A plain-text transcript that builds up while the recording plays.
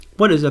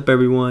What is up,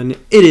 everyone?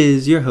 It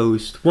is your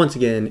host, once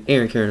again,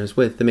 Aaron Karanos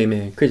with the main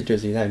man,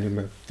 Cristian. How you doing,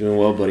 bro? Doing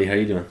well, buddy. How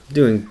you doing?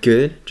 Doing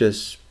good.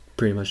 Just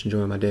pretty much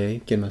enjoying my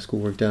day, getting my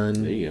schoolwork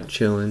done. There you go.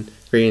 Chilling.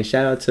 And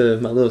shout out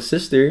to my little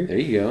sister. There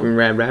you go. From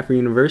Radford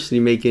University,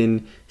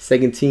 making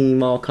second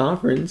team all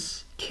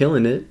conference,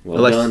 killing it.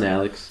 Well done,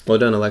 Alex. Well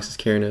done, Alexis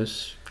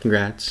Karanos.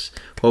 Congrats.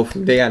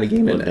 Hopefully they got a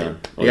game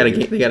tonight. They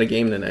got a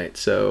game tonight.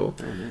 So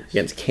nice.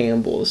 Against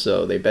Campbell,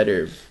 so they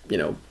better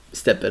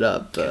step it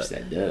up. Catch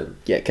that dub.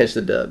 Yeah, catch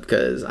the dub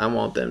because I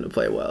want them to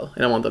play well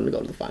and I want them to go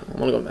to the final. I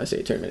want to go to my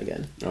state tournament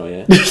again. Oh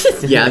yeah.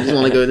 Yeah, I just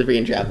want to go to the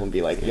freaking chapel and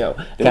be like, yo.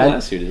 They won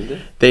last year,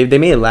 didn't they? They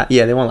made it.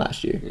 Yeah, they won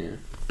last year. Yeah.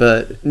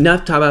 But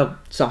enough to talk about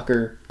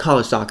soccer,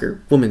 college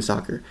soccer, women's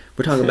soccer.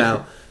 We're talking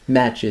about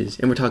matches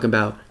and we're talking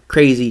about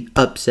crazy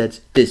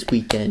upsets this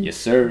weekend. Yes,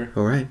 sir.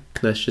 All right,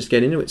 let's just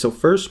get into it. So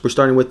first, we're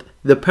starting with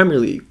the Premier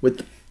League,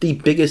 with the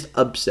biggest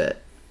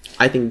upset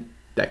I think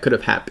that could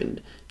have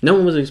happened. No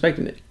one was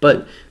expecting it,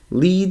 but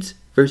Leeds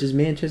versus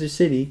Manchester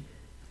City.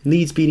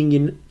 Leeds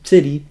beating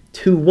City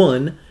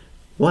 2-1.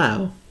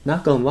 Wow,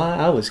 not gonna lie,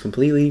 I was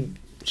completely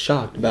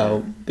shocked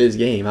about this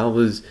game. I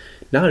was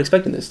not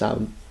expecting this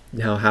style,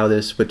 how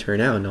this would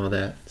turn out and all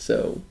that.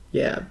 So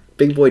yeah.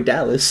 Big boy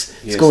Dallas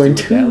scoring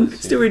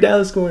Stuart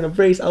Dallas scoring a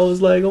brace. I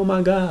was like, oh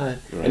my god.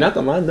 Right. And not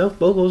gonna lie, both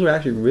goals were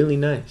actually really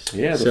nice.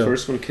 Yeah, the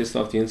first one kissed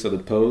off the inside of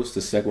the post,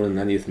 the second one in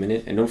the 90th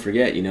minute. And don't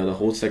forget, the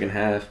whole second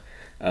half,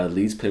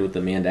 Leeds played with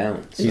the man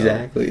down. So,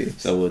 exactly.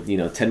 So with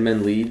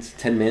 10-man leads.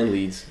 10 man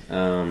leads.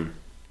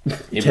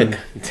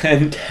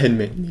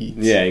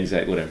 Yeah,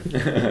 exactly.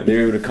 Whatever. They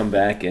were able to come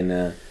back and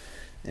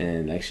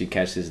actually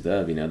catch this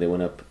dub. They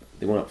went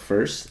up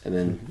first, and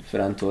then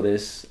Ferran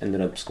Torres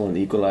ended up scoring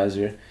the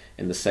equalizer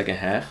in the second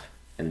half.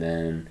 And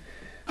then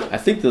I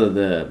think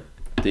the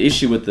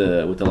issue with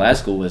the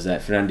last goal was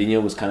that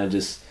Fernandinho was kind of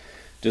just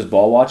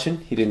ball watching.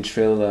 He didn't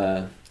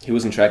trail. He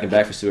wasn't tracking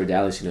back for Stuart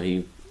Dallas.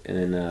 And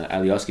then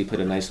Alioski played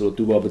a nice little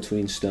through ball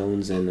between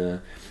Stones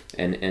and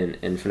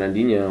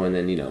Fernandinho. And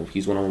then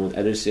he's one-on-one with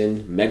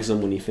Ederson. Megs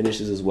him when he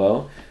finishes as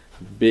well.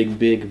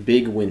 Big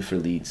win for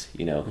Leeds.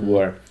 Who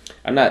are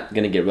not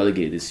gonna get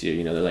relegated this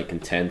year. They're like in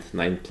 10th,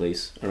 9th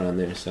place around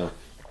there. So.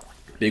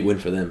 Big win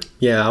for them.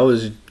 Yeah, I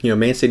was,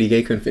 Man City,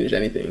 they couldn't finish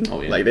anything. Oh,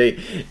 yeah. Like, they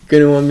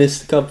couldn't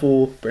missed a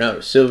couple.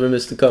 Bernardo Silva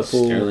missed a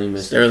couple. Sterling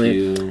missed a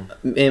few.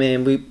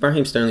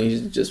 Raheem Sterling,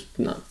 he's just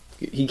not,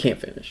 he can't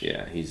finish.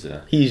 Yeah, he's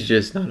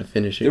just not a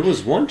finisher. There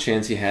was one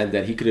chance he had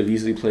that he could have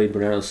easily played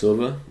Bernardo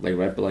Silva, like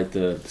right by like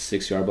the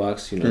 6-yard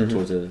box,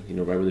 towards the,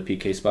 right where the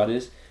PK spot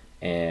is.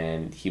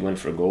 And he went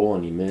for a goal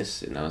and he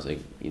missed. And I was like,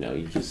 you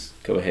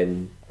just go ahead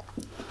and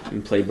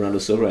play Bernardo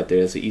Silva right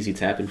there. That's an easy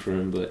tap-in for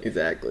him. But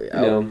exactly.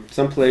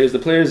 Some players, the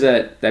players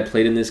that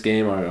played in this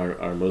game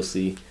are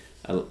mostly,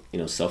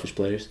 selfish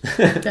players.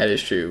 That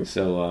is true.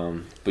 So,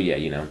 but yeah,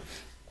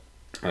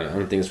 I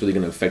don't think it's really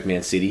going to affect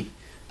Man City.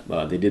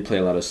 They did play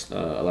a lot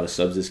of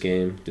subs this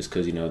game, just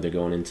because they're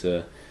going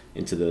into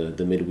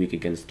the midweek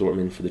against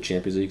Dortmund for the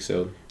Champions League.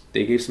 So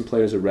they gave some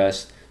players a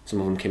rest. Some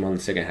of them came on in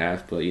the second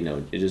half, but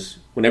it just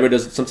whenever it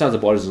does, sometimes the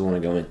ball doesn't want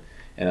to go in,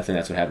 and I think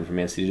that's what happened for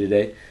Man City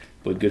today.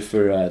 But good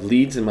for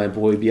Leeds and my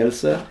boy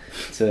Bielsa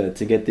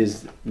to get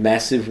this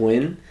massive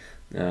win.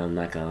 I'm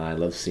not gonna lie, I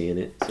love seeing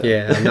it. So.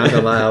 Yeah, I'm not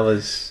gonna lie,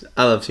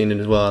 I love seeing it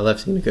as well. I love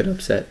seeing a good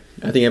upset.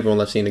 I think everyone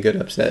loves seeing a good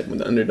upset when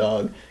the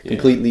underdog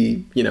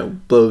completely,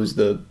 blows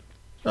the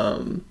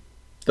team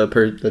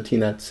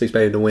that's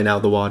expected to win out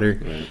of the water.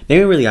 Right. They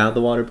weren't really out of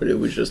the water, but it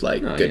was just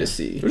good to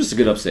see. It was just a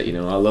good upset. I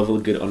love a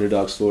good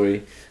underdog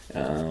story,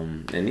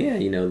 and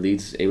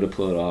Leeds able to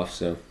pull it off.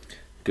 So.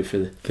 Good for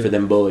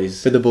them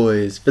boys. For the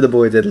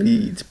boys at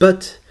Leeds.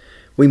 But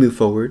we move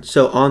forward.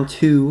 So on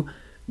to,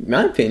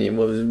 my opinion,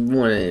 what was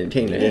one of the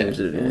entertaining games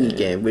of the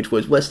weekend, which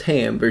was West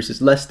Ham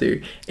versus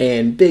Leicester.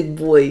 And big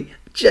boy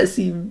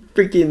Jesse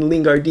freaking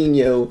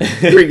Lingardinho.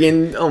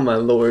 Freaking, oh my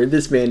lord,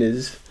 this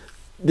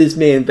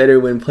man better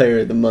win player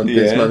of the month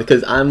this month,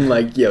 because I'm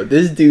like, yo,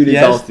 this dude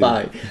is on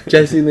fire.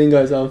 Jesse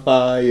Lingard's on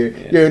fire.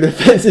 Yeah. Your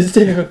defense is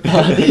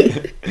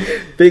terrifying.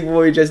 Big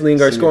boy Jesse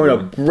Lingard scoring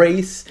a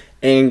brace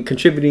and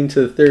contributing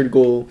to the third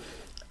goal.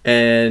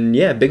 And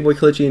yeah, big boy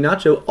Kelechi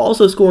Iheanacho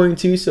also scoring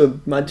too.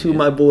 So my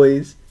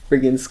boys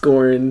freaking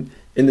scoring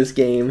in this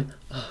game.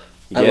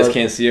 You guys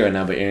can't see it right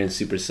now, but Aaron's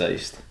super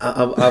sized.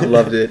 I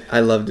loved it. I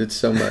loved it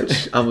so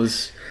much.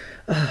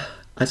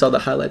 I saw the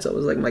highlights. I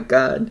was like, my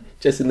God,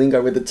 Jesse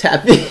Lingard with the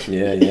tap in.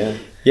 Yeah.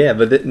 Yeah,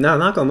 but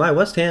not gonna lie,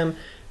 West Ham,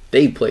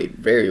 they played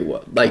very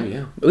well.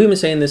 We've been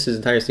saying this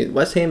entire season.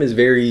 West Ham is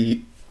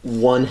very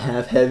one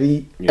half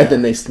heavy, and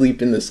then they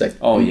sleep in the second.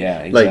 Oh yeah,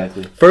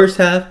 exactly. First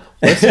half,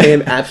 West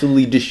Ham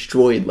absolutely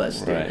destroyed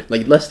Leicester.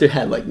 Right. Leicester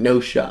had no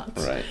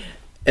shots. Right.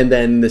 And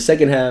then the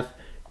second half,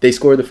 they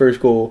scored the first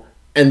goal,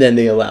 and then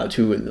they allowed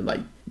two in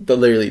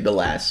literally the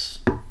last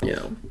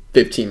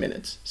 15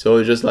 minutes. So it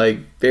was just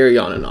very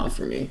on and off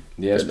for me.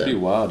 Yeah, it's pretty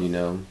wild.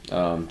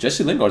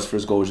 Jesse Lingard's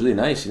first goal was really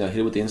nice. Hit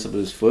it with the inside of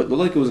his foot. Looked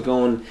like it was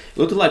going. It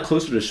looked a lot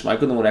closer to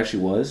Schmeichel than what it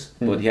actually was.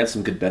 But he had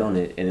some good bet on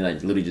it, and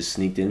it literally just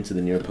sneaked into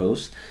the near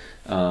post.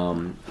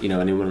 And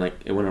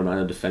it went around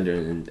the defender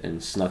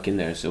and snuck in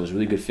there. So it was a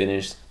really good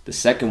finish. The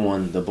second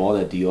one, the ball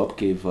that Diop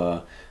gave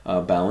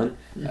Bowen,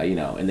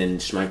 and then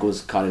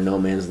Schmeichel's caught in no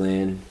man's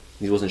land.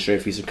 He wasn't sure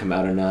if he should come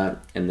out or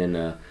not, and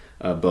then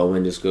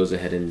Bowen just goes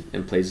ahead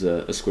and plays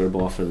a square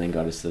ball for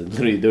Lingard.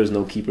 Literally, there was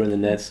no keeper in the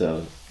net,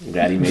 so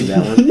glad he made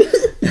that one.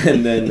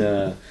 And then,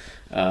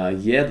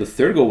 the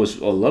third goal was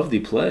a lovely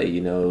play.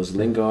 It was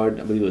Lingard,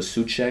 I believe it was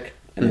Souček,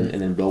 and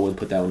then Bowen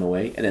put that one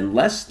away. And then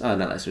West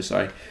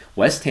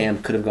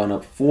Ham could have gone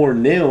up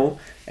 4-0,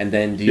 and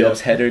then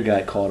Diop's header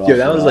got called off. Yeah,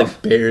 that was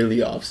like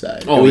barely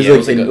offside. Oh,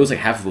 it was like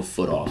half of a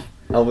foot off.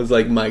 I was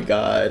like, my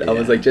God. Yeah. I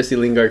was like, Jesse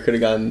Lingard could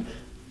have gotten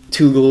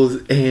 2 goals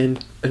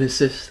and an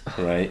assist.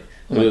 Right.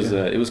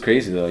 It was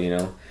crazy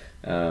though,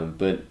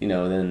 but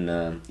then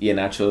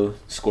Iheanacho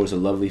scores a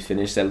lovely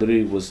finish that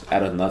literally was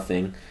out of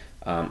nothing.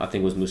 I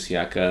think it was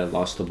Musiaka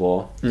lost the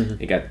ball.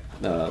 It got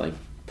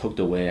poked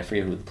away. I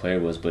forget who the player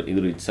was, but he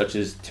literally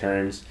touches,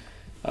 turns.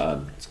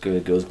 It's good.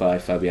 It goes by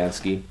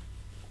Fabianski,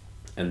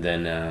 and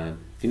then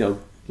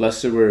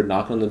Leicester were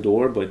knocking on the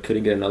door but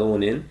couldn't get another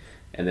one in.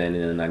 And then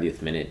in the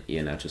 90th minute,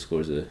 Iheanacho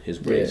scores his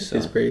brace.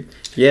 His brace.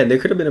 Yeah, there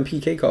could have been a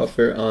PK call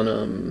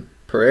on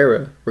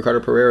Ricardo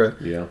Pereira.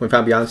 Yeah. When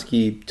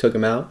Fabianski took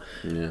him out.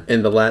 Yeah.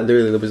 And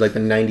literally it was like the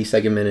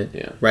 92nd minute.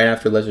 Yeah. Right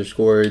after Leicester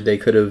scored, they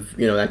could have,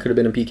 that could have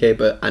been a PK,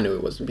 but I knew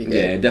it wasn't PK.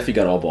 Yeah, it definitely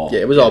got all ball. Yeah,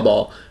 it was all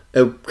ball.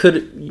 It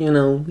could,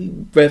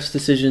 refs'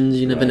 decisions,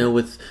 you never know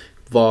with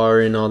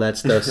VAR and all that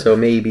stuff, so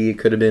maybe it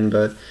could have been,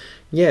 but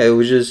yeah, it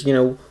was just,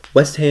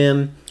 West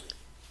Ham,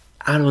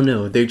 I don't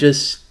know,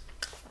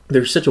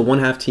 they're such a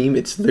one-half team,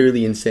 it's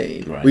literally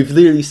insane. Right. We've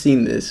literally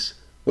seen this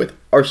with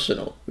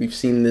Arsenal. We've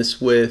seen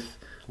this with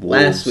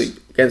Wolves. Last week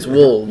against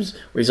Wolves.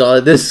 We saw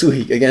it this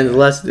week against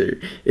Leicester.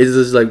 It's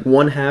just like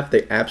one half,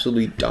 they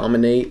absolutely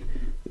dominate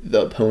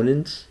the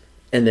opponents,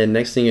 and then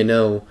next thing you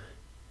know,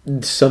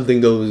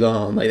 something goes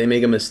on. Like, they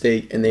make a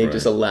mistake, and they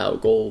just allow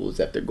goals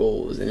after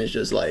goals, and it's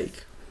just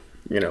like,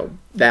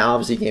 that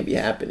obviously can't be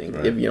happening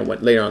if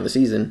later on in the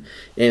season,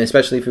 and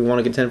especially if we want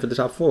to contend for the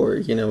top 4,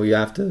 you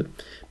have to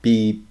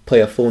play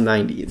a full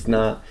 90. It's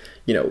not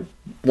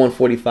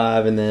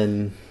 145 and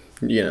then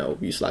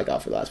you slack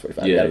off for the last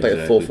 45. You got to play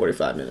a full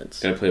 45 minutes.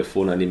 Got to play a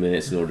full 90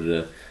 minutes in order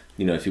to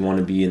if you want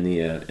to be in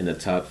the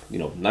top,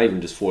 not even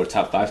just 4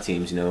 top 5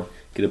 teams,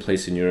 get a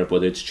place in Europe,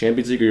 whether it's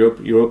Champions League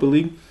or Europa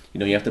League.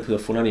 You have to play a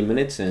full 90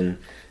 minutes and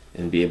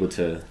be able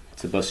to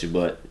bust your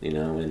butt,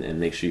 and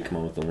make sure you come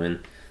out with a win.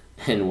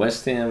 And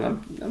West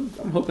Ham,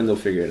 I'm hoping they'll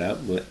figure it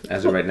out. But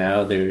as of right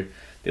now, they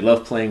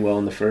love playing well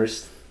in the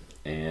first,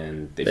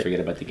 and they forget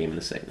about the game in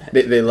the second half.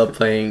 They love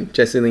playing.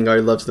 Jesse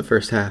Lingard loves the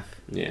first half.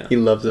 Yeah, he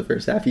loves the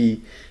first half.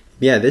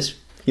 This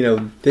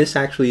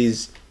actually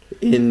is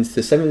in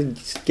the 7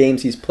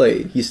 games he's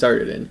played. He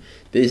started in.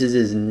 This is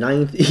his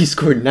 9th. He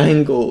scored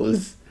 9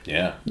 goals.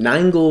 Yeah.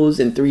 9 goals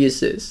and 3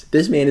 assists.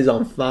 This man is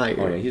on fire.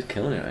 Oh, yeah, he's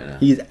killing it right now.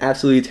 He's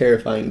absolutely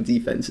terrifying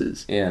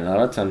defenses. Yeah, and a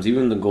lot of times,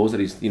 even the goals that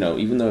he's,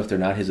 even though if they're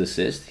not his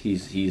assist,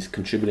 he's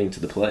contributing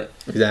to the play.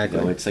 Exactly.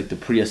 It's like the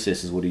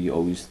pre-assist is what he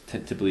always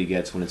typically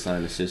gets when it's not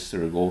an assist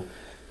or a goal.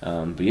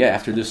 But yeah,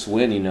 after this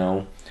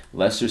win,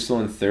 Leicester's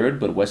still in 3rd,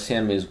 but West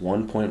Ham is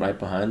 1 point right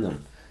behind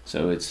them.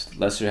 So it's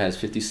Leicester has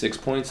 56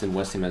 points and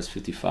West Ham has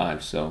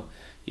 55. So,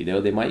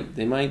 they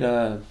might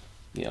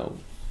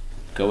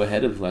go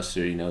ahead of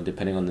Leicester,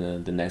 depending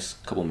on the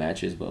next couple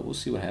matches, but we'll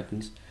see what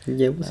happens.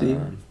 Yeah, we'll see.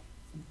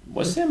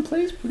 West Ham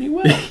plays pretty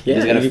well. Yeah, they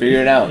just got to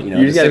figure it out.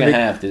 The second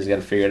half, they just got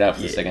to figure it out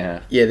for the second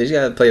half. Yeah, they just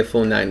got to play a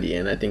full 90,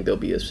 and I think they'll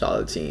be a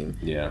solid team.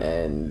 Yeah.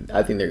 And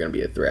I think they're going to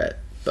be a threat.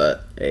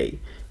 But, hey,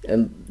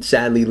 and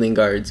sadly,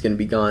 Lingard's going to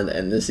be gone at the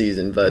end of the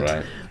season, but...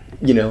 Right.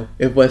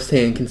 If West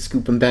Ham can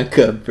scoop him back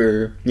up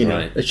for,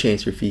 a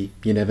transfer fee,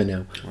 you never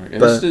know. Right.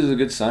 And this is a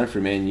good sign for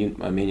Man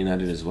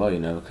United as well,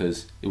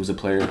 because it was a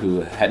player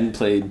who had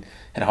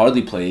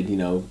hardly played, in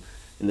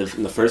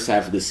the first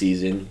half of the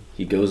season.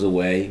 He goes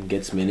away,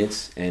 gets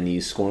minutes, and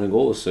he's scoring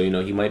goals. So,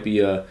 he might be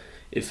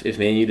if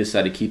Man U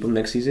decide to keep him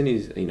next season,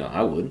 he's,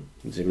 I would.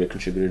 He's a great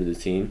contributor to the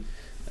team,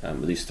 at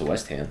least to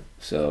West Ham.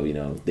 So,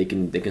 they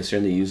can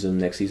certainly use him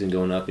next season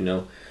going up,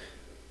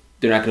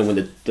 They're not going to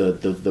win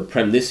the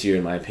Prem this year,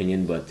 in my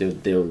opinion, but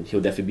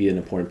he'll definitely be an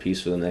important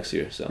piece for them next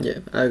year. So yeah,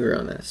 I agree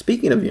on that.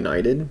 Speaking of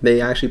United,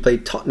 they actually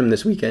played Tottenham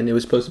this weekend. It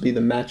was supposed to be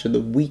the match of the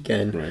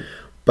weekend, right?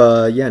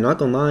 But yeah, not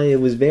gonna lie, it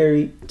was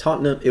very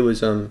Tottenham. It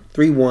was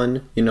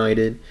 3-1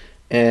 United,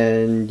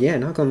 and yeah,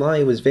 not gonna lie,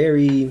 it was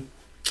very.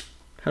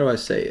 How do I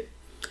say it?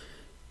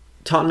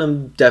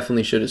 Tottenham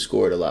definitely should have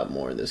scored a lot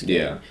more in this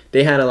game. Yeah,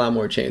 they had a lot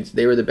more chances.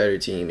 They were the better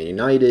team. And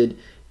United,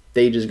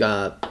 they just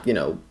got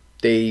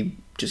they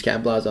just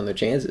capitalized on their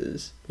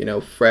chances.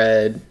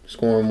 Fred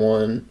scoring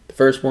one, the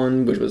first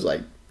one, which was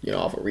like,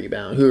 off a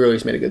rebound. Hugo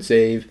just made a good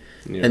save.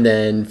 Yeah. And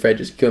then Fred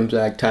just comes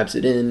back, types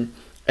it in.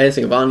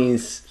 Edinson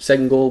Cavani's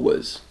second goal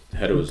was... The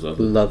header was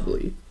lovely.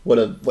 Lovely. What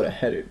a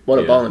header. What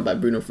a ball in by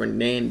Bruno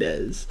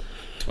Fernandes.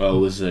 Well, it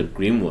was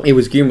Greenwood. It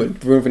was Greenwood.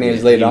 Bruno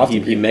Fernandes laid it off. He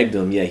megged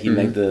him. Yeah, he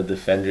megged the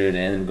defender and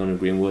then going to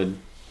Greenwood.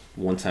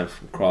 One time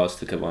from cross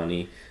to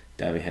Cavani.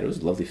 diving header. It was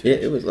a lovely Yeah,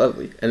 finish. it was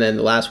lovely. And then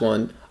the last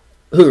one,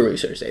 who really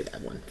should have saved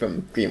that one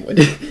from Greenwood?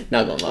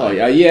 Not gonna lie.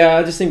 Oh yeah.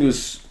 I just think it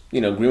was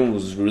Greenwood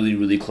was really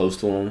really close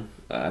to him.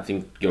 I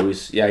think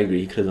Lloris. Yeah, I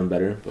agree. He could have done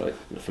better, but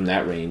from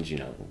that range,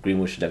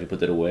 Greenwood should definitely put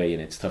that away,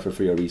 and it's tougher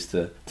for Lloris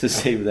to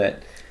save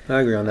that.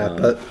 I agree on that,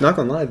 but not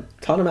gonna lie,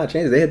 Tottenham had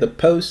chances. They had the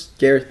post,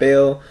 Gareth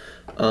Bale.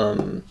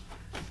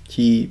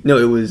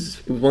 It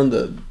was one of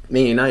the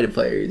Man United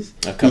players.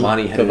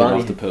 Cavani headed it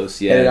off the post.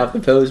 Yeah, headed off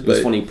the post. But it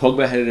was funny.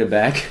 Pogba headed it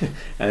back,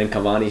 and then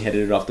Cavani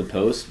headed it off the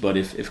post. But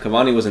if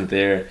Cavani wasn't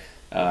there,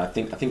 I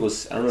think it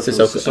was if it was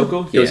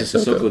Sissoko. Yeah,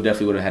 Sissoko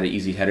definitely would have had an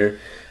easy header.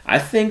 I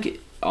think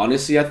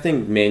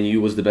Man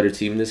U was the better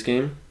team in this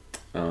game.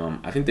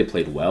 I think they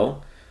played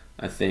well.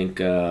 I think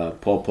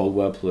Paul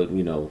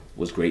Pogba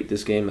was great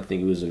this game. I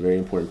think he was a very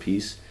important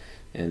piece,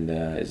 and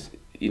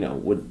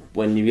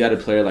when you got a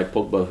player like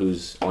Pogba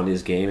who's on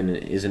his game and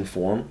is in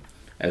form,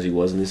 as he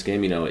was in this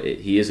game,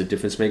 he is a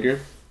difference maker.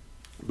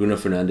 Bruno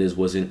Fernandes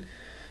wasn't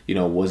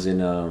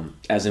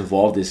as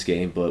involved this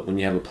game, but when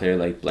you have a player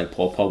like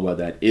Paul Pogba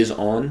that is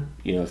on,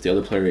 if the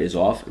other player is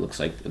off, it looks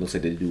like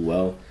they do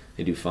well,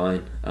 they do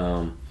fine.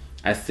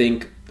 I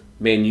think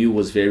Man U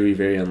was very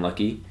very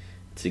unlucky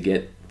to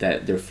get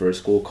their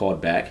first goal called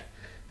back.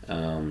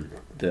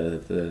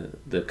 The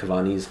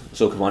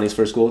Cavani's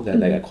first goal that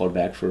got called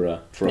back for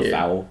a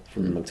foul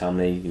from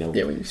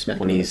McTominay.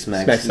 When he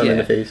smacks Son in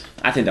the face.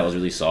 I think that was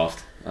really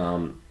soft.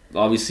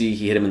 Obviously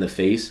he hit him in the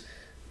face,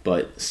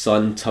 but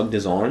Son tugged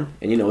his arm,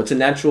 and it's a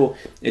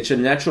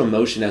natural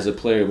emotion as a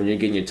player when you're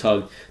getting your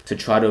tug to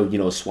try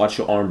to swat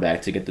your arm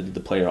back to get the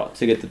player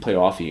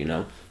off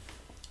you.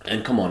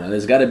 And come on,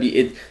 there's got to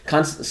be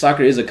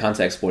soccer is a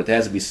contact sport. There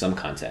has to be some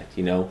contact.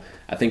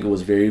 I think it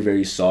was very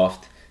very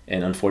soft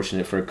and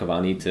unfortunate for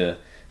Cavani to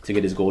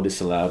get his goal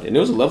disallowed. And it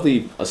was a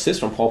lovely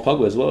assist from Paul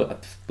Pogba as well. I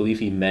believe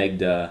he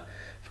megged, I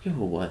forget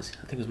who it was.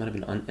 I think it might have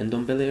been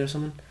Ndombele or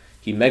someone.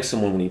 He megged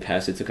someone when he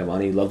passed it to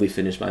Cavani. Lovely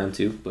finish by him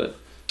too. But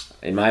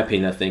in my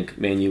opinion, I think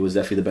Man U was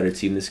definitely the better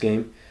team this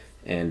game.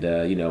 And,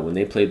 when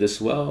they played this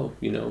well,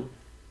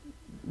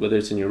 whether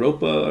it's in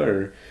Europa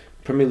or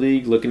Premier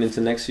League looking into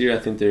next year, I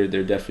think they're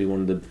definitely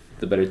one of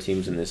the better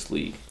teams in this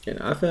league.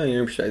 I feel like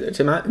you're perspective.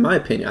 In my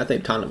opinion, I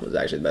think Tottenham was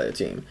actually the better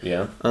team.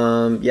 Yeah.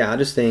 I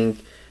just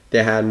think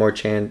they had more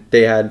chance.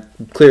 They had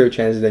clearer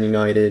chances than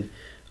United.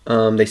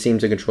 They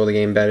seemed to control the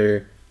game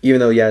better. Even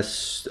though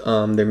yes,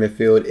 their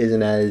midfield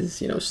isn't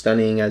as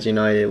stunning as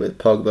United with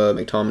Pogba,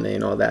 McTominay,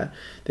 and all that,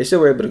 they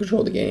still were able to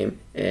control the game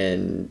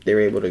and they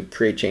were able to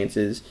create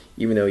chances.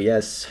 Even though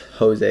yes,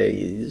 Jose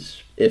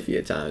is iffy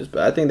at times,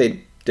 but I think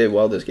they did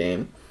well this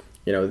game.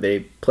 They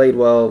played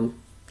well.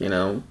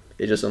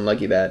 It's just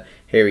unlucky that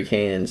Harry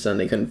Kane and Son,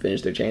 they couldn't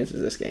finish their chances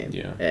this game.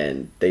 Yeah.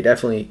 And they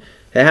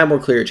had more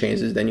clear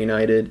chances than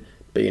United,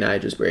 but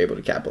United just were able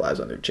to capitalize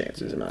on their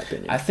chances, in my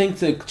opinion. I think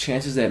the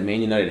chances that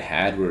Man United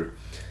had were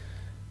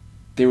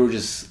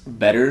just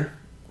better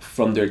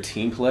from their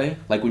team play.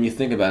 Like when you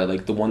think about it,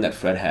 like the one that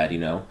Fred had,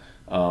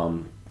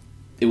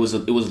 it was a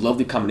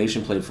lovely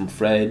combination play from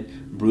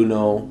Fred,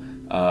 Bruno,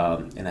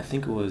 and I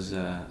think it was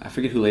I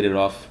forget who laid it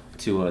off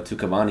to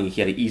Cavani. He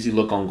had an easy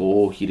look on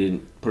goal. He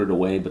didn't put it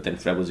away, but then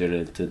Fred was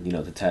there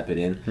to tap it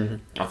in.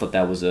 Mm-hmm. I thought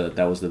that was the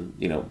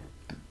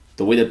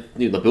the way that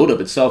the build up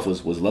itself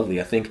was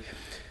lovely. I think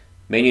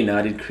Man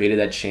United created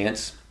that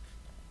chance,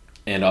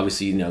 and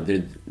obviously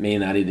Man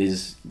United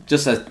is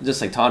just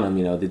like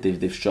Tottenham.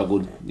 They've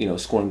struggled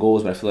scoring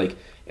goals, but I feel like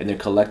in their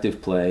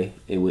collective play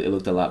it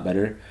looked a lot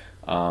better.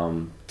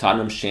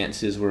 Tottenham's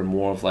chances were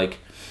more of like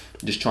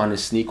just trying to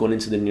sneak one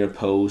into the near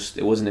post.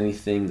 It wasn't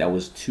anything that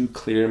was too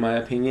clear in my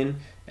opinion.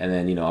 And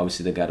then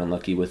obviously they got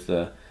unlucky with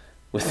the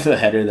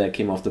header that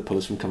came off the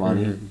post from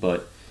Cavani. Mm-hmm.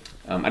 But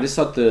I just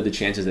thought the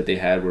chances that they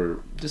had were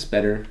just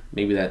better.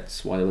 Maybe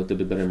that's why they looked a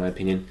bit better in my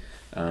opinion.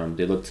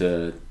 They looked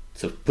to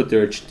put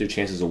their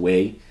chances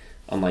away,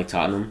 unlike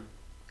Tottenham.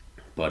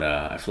 But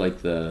I feel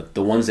like the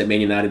ones that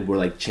Man United were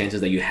like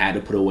chances that you had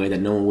to put away that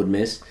no one would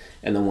miss,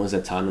 and the ones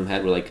that Tottenham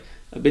had were like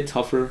a bit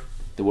tougher.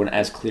 They weren't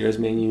as clear as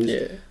Man U's.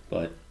 Yeah.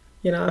 But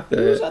I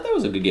thought it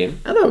was a good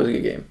game. I thought it was a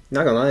good game.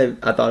 Not gonna lie,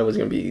 I thought it was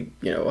gonna be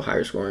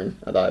higher scoring.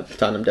 I thought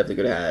Tottenham definitely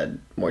could have had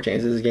more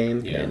chances this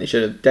game, and they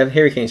should have.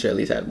 Harry Kane should at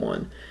least had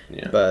one.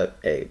 Yeah. But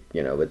hey,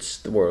 it's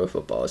the world of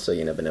football, so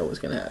you never know what's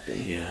gonna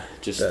happen. Yeah,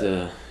 just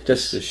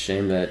a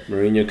shame that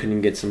Mourinho couldn't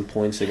get some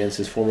points against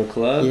his former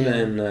club,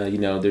 and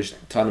there's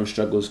Tottenham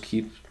struggles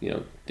keep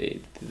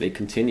they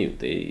continue.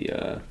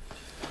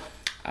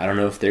 I don't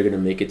know if they're going to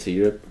make it to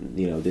Europe,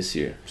 this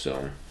year.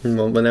 So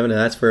we'll never know.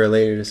 That's for a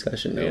later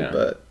discussion, though. Yeah.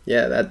 But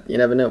that you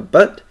never know.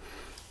 But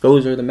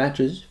those are the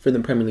matches for the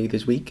Premier League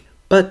this week.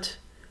 But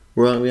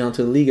we're on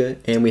to the Liga,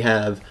 and we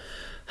have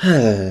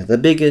the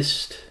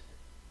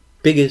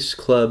biggest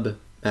club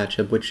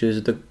matchup, which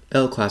is the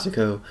El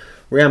Clasico,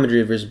 Real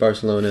Madrid versus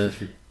Barcelona,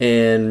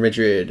 and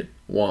Madrid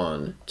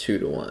won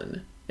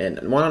 2-1. And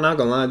I'm not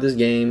gonna lie, this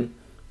game,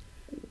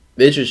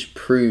 it just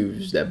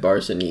proves that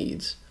Barca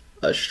needs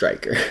a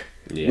striker.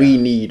 Yeah. We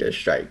need a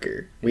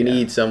striker. We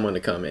need someone to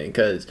come in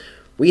because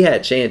we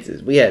had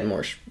chances. We had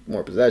more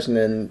more possession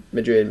than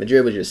Madrid.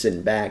 Madrid was just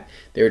sitting back.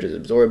 They were just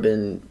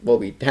absorbing what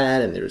we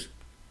had, and they were just,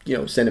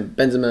 sending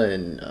Benzema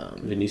and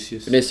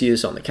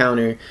Vinicius on the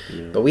counter.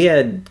 Yeah. But we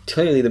had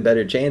clearly the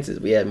better chances.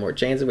 We had more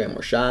chances. We had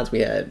more shots. We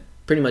had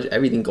pretty much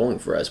everything going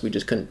for us. We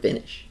just couldn't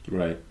finish.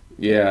 Right.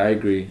 Yeah, I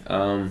agree.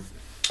 I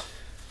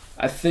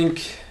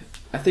think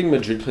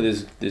Madrid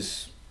played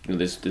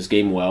this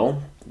game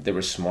well. They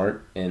were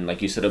smart and,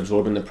 like you said,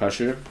 absorbing the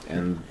pressure.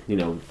 And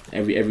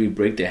every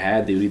break they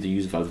had, they would either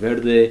use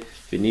Valverde,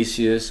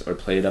 Vinicius, or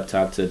play it up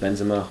top to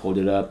Benzema, hold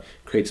it up,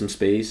 create some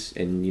space,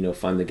 and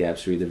find the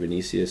gaps for either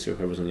Vinicius or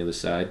whoever's on the other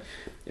side.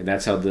 And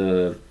that's how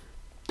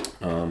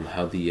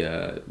how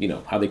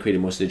they created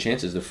most of their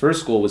chances. The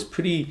first goal was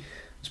pretty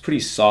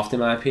soft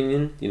in my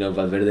opinion.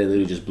 Valverde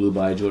literally just blew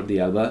by Jordi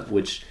Alba,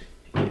 which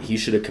he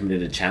should have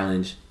committed a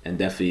challenge and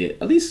definitely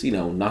at least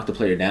knock the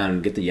player down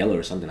and get the yellow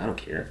or something. I don't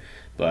care,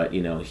 but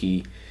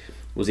he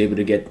was able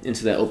to get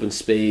into that open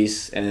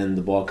space, and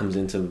the ball comes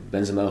into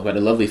Benzema, who had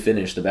a lovely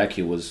finish. The back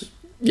heel was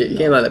he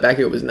came out. The back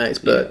heel was nice,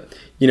 but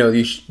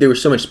there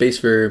was so much space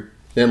for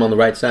them on the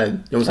right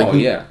side. It was like,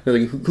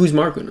 who's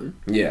marking them?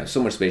 Yeah,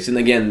 so much space, and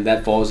again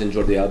that falls in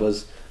Jordi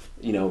Alba's.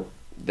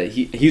 That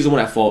he's the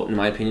one at fault in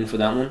my opinion for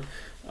that one.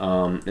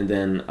 And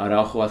then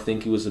Araujo, I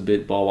think he was a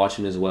bit ball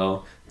watching as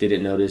well.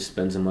 Didn't notice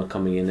Benzema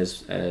coming in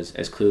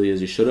as clearly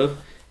as he should have,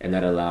 and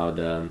that allowed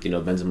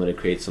Benzema to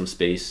create some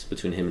space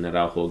between him and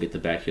Araujo, get the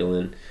back heel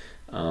in.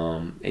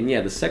 And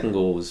yeah, the second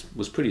goal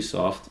was pretty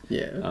soft.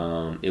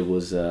 Yeah. It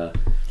was the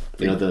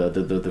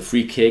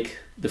free kick.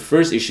 The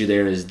first issue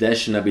there is Des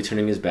should not be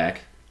turning his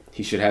back.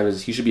 He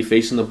should be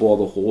facing the ball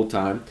the whole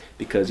time,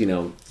 because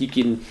he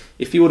can,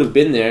 if he would have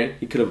been there,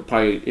 he could have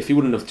probably, if he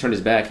wouldn't have turned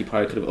his back, he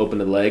probably could have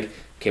opened the leg,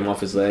 came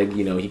off his leg,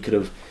 he could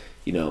have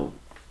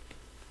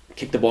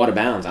kicked the ball to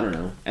bounds, I don't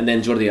know. And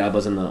then Jordi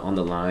Alba's on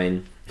the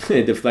line.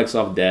 It deflects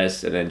off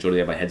Des, and then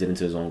Jordi Alba heads it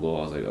into his own goal.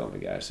 I was like, oh my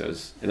gosh, that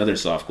was another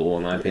soft goal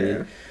in my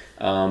opinion.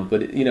 Yeah.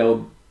 But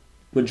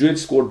Madrid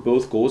scored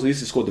both goals. At least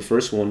they scored the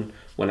first one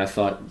when I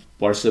thought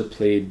Barca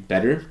played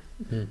better.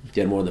 Mm-hmm.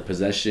 They had more of the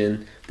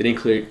possession. They didn't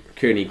create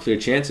any clear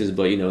chances,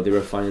 but they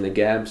were finding the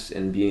gaps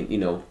and being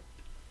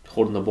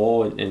holding the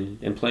ball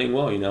and playing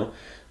well.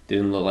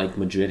 Didn't look like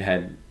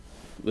Madrid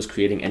was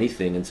creating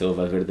anything until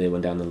Valverde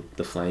went down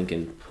the flank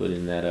and put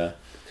in that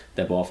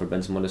ball for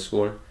Benzema to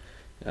score.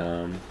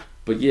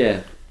 But yeah,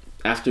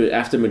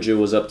 after Madrid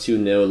was up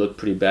 2-0, it looked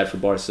pretty bad for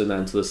Barca, not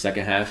until the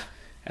second half.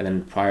 And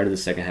then prior to the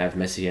second half,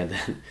 Messi had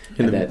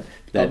the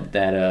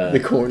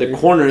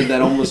corner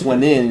that almost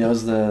went in. It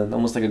was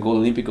almost like a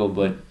goal Olímpico,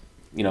 but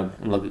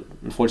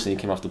unfortunately, it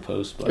came off the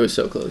post. But it was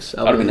so close.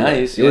 That would have been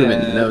nice. It would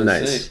have been. That was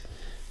nice. Sick.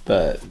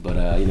 But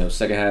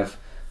second half,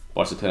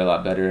 Barca played a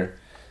lot better.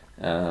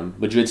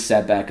 Madrid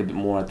sat back a bit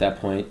more at that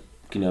point,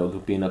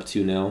 being up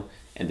 2-0,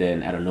 and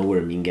then out of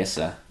nowhere,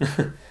 Mingueza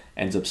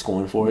ends up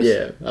scoring for us.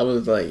 Yeah, I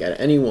was like, at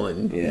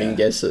anyone,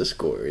 Mingueza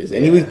scores,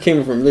 and he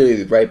came from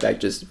literally right back,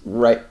 just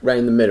right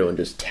in the middle, and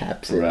just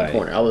taps it in the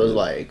corner. I was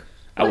like,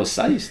 what? I was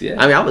sized.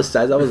 Yeah, I mean, I was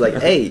sized. I was like,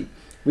 hey,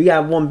 we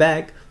got one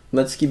back.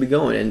 Let's keep it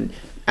going. And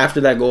after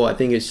that goal, I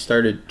think it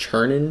started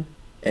churning.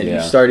 And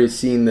you started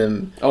seeing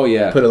them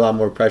put a lot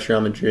more pressure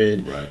on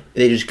Madrid. Right.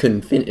 They just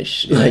couldn't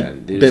finish.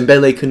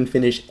 Dembele couldn't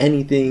finish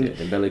anything. Yeah,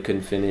 Dembele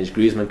couldn't finish.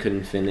 Griezmann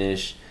couldn't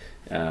finish.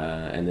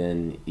 And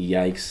then,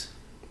 yikes,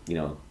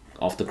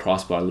 off the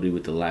crossbar, literally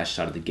with the last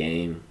shot of the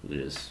game.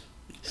 Just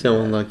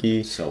so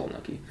unlucky. So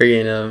unlucky.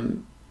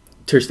 Friggin'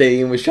 Ter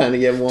Stegen was trying to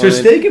get one. Ter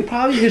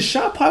Stegen his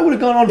shot probably would have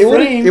gone on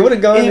frame. It would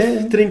have gone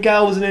in.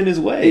 Trincao wasn't in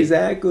his way.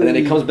 Exactly. And then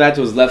it comes back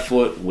to his left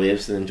foot,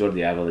 whiffs, and then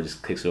Jordi Alba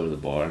just kicks over the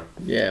bar.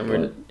 Yeah,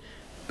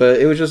 but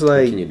it was just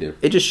like,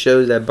 it just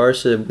shows that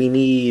Barca, we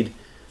need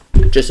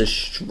just a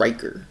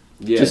striker.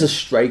 Yeah. Just a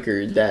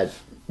striker that,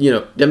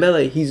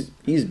 Dembele, he's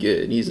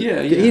good. He's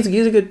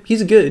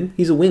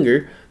a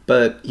winger,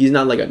 but he's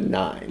not like a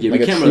 9. Yeah, like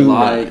we can't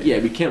rely. 9. Yeah,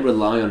 we can't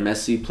rely on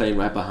Messi playing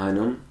right behind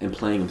him and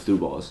playing him through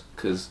balls.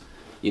 Because,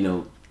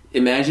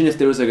 imagine if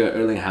there was like a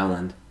Erling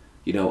Haaland,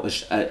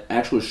 an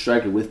actual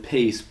striker with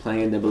pace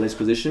playing in Dembele's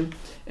position,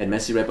 and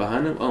Messi right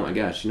behind him. Oh my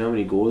gosh, how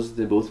many goals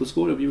they both would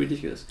score? It would be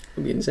ridiculous. It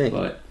would be insane.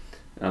 But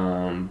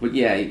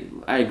yeah,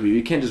 I agree.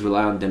 We can't just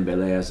rely on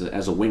Dembele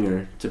as a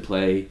winger to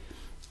play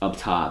up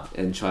top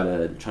and try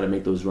to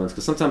make those runs,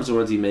 because sometimes the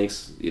runs he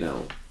makes,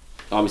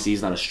 obviously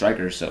he's not a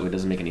striker, so it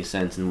doesn't make any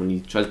sense. And when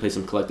he tries to play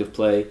some collective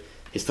play,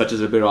 his touches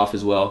are a bit off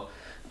as well.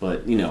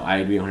 But I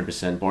agree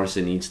 100%.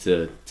 Barca needs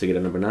to get a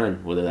number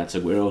 9, whether that's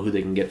Aguero, who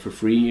they can get for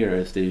free, or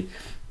if they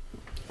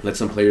let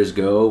some players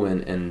go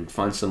and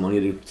find some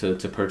money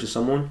to purchase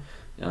someone.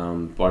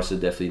 Barca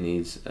definitely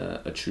needs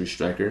a true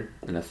striker,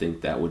 and I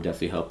think that would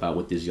definitely help out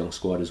with this young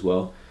squad as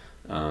well.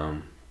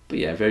 But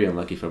yeah, very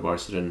unlucky for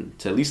Barca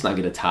to at least not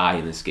get a tie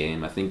in this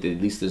game. I think they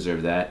at least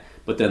deserve that.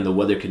 But then the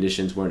weather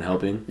conditions weren't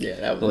helping. Yeah,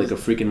 that was like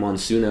a freaking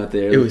monsoon out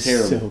there. It was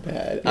terrible. So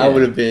bad. Yeah. I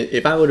would have been,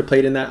 if I would have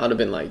played in that, I'd have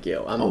been like,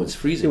 it's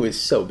freezing. It was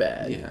so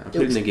bad. Yeah, I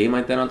played in a game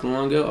like that not too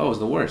long ago. Oh, it was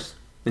the worst.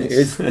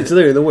 It's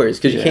literally the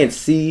worst, because you can't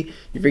see.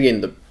 You're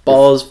freaking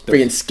balls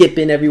freaking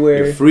skipping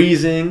everywhere. You're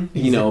freezing.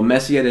 You know,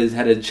 Messi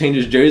had to change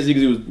his jersey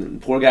because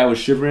poor guy was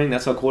shivering.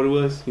 That's how cold it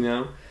was. You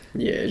know.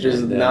 Yeah, it's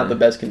just not the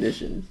best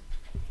conditions.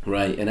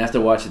 Right, and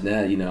after watching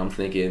that, you know, I'm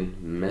thinking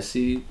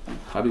Messi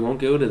probably won't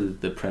go to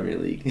the Premier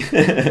League.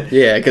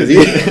 Yeah, because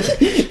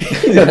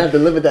he's gonna have to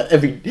live with that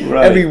every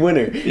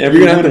winter. Yeah, every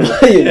winter.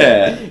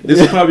 Yeah, this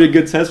is probably a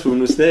good test for him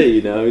to stay.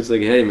 You know, he's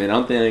like, hey man, I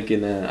don't think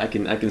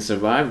I can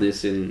survive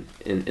this in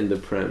the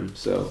Prem.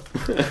 So,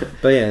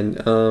 but yeah,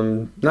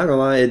 not gonna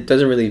lie, it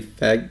doesn't really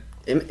affect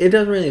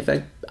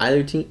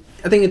either team.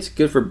 I think it's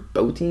good for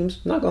both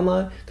teams, not gonna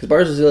lie. Because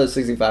Barca's still at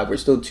 65. We're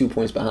still 2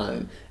 points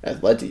behind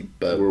Atleti.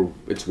 But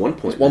it's 1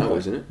 point. It's 1 now, point,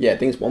 isn't it? Yeah, I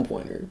think it's 1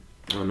 point.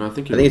 Oh no, I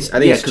think it's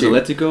because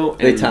Atletico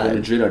and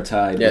Madrid are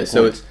tied. Yeah,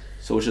 so it's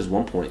just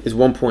 1 point. It's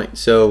 1 point.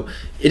 So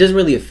it doesn't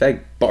really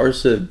affect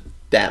Barca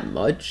that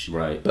much.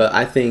 Right. But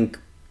I think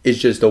it's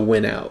just a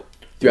win out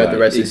throughout the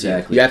rest of the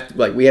season. You have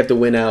to, we have to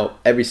win out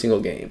every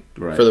single game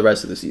for the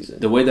rest of the season.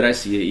 The way that I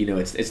see it, you know,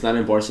 it's not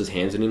in Barca's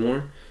hands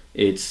anymore.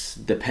 It's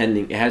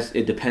depending.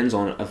 It depends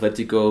on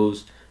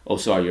Atletico's. Oh,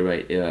 sorry, you're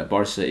right.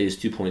 Barca is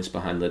 2 points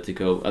behind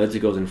Atletico.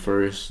 Atletico's in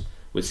first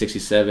with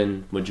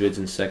 67. Madrid's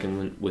in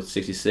second with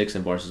 66,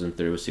 and Barca's in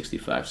third with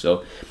 65.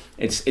 So,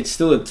 it's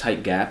still a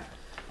tight gap.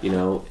 You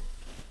know,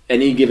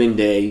 any given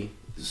day,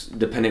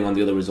 depending on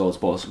the other results,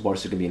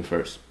 Barca can be in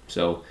first.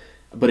 So,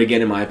 but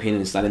again, in my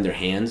opinion, it's not in their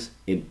hands.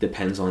 It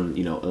depends on,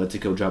 you know,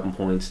 Atletico dropping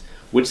points,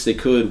 which they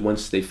could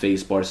once they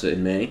face Barca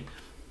in May.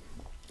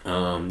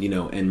 You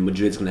know, and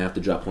Madrid's gonna have to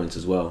drop points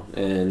as well,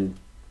 and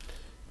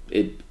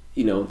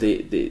you know,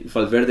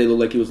 Valverde looked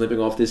like he was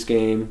limping off this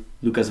game.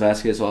 Lucas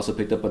Vazquez also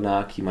picked up a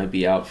knock. He might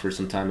be out for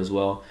some time as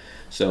well.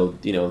 So,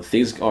 you know,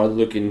 things are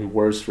looking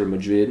worse for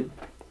Madrid,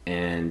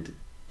 and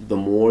the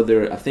more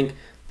they're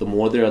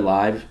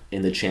alive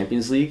in the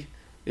Champions League,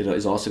 it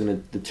is also going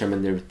to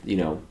determine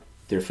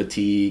their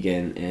fatigue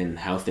and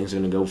how things are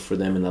going to go for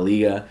them in the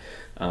Liga.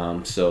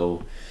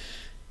 So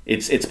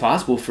it's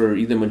possible for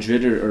either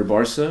Madrid or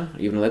Barca,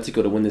 even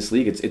Atletico, to win this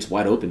league. It's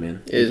wide open,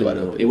 man. It is wide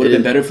open. It would have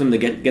been better for them to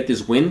get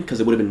this win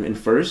because it would have been in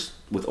first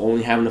with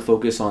only having to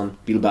focus on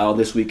Bilbao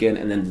this weekend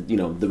and then, you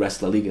know, the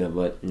rest of the Liga.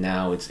 But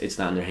now it's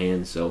not in their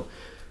hands, so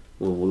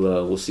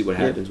we'll see what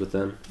happens with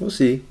them. We'll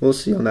see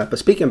on that. But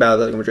speaking about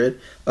Atletico Madrid,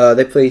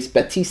 they play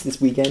Betis this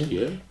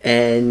weekend,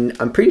 and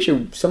I'm pretty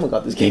sure someone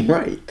got this game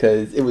right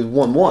because it was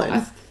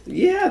 1-1.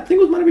 I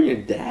think it might have been your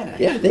dad.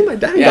 Yeah, I think my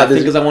dad got this.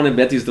 Because I wanted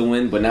Betis to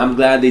win, but now I'm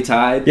glad they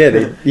tied. Yeah,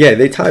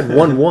 they tied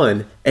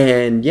 1-1,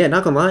 and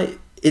not gonna lie,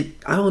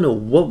 I don't know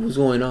what was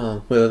going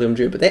on with Atletico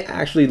Madrid, but they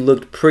actually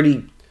looked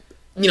pretty,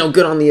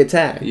 good on the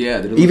attack.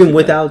 Yeah, even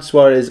without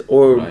Suarez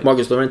or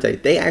Marcos Llorente,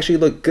 they actually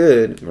looked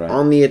good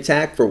on the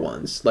attack for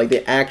once. Like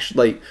they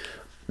actually,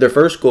 their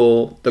first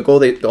goal, the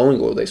only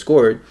goal they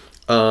scored.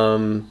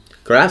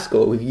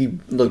 Carrasco, he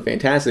looked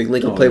fantastic.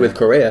 Lincoln played with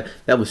Correa.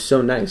 That was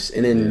so nice.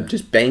 And then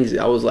just bangs it.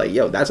 I was like,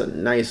 yo, that's a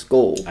nice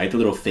goal. I had the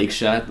little fake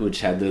shot,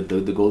 which had the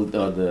goal,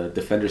 the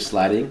defender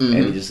sliding,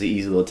 and he just an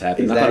easy little tap.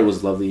 Exactly. I thought it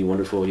was lovely,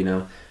 wonderful,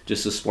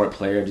 just a smart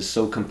player, just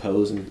so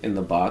composed in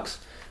the box.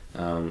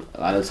 A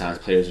lot of times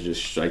players will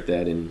just strike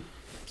that, and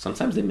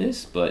sometimes they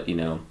miss, but,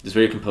 just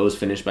very composed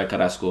finish by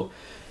Carrasco.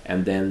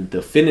 And then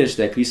the finish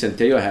that Cristian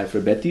had for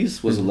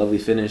Betis was a lovely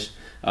finish.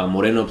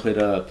 Moreno played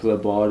a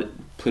ball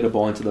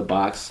into the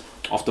box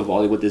off the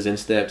volley with his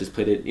instep, just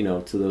played it,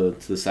 to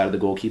the side of the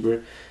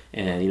goalkeeper,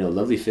 and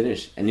lovely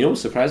finish. And what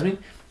surprised me?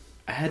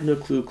 I had no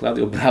clue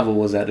Claudio Bravo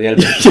was at Real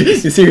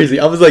Betis. Seriously,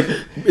 I was like,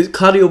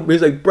 Claudio?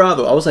 He's like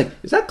Bravo. I was like,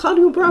 is that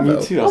Claudio Bravo?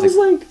 Me too. I was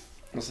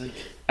like,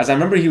 as I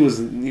remember, he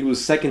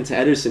was second to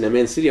Ederson at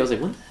Man City. I was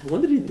like,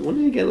 when did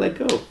he get let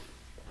go?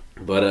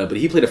 But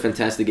he played a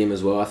fantastic game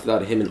as well. I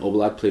thought him and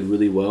Oblak played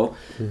really well,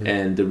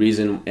 and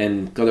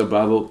Claudio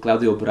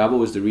Bravo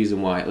was the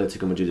reason why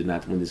Atletico Madrid did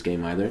not win this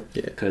game either.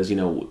 Yeah, because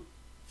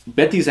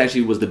Betis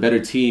actually was the better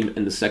team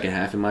in the second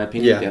half, in my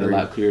opinion. Yeah, they had a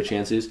lot clearer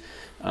chances.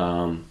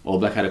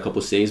 Oblak had a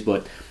couple saves,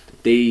 but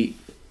they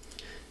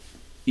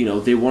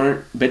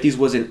weren't. Betis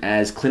wasn't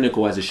as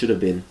clinical as it should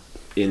have been.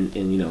 They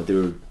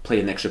were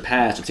playing an extra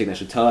pass or taking an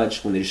extra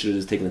touch when they should have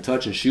just taken a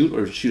touch and shoot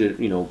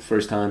it,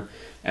 first time.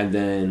 And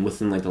then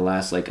within the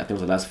last, I think it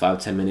was the last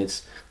 5-10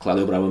 minutes,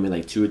 Claudio Bravo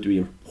made 2 or 3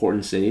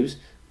 important saves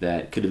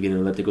that could have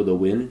given Atletico the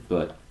win,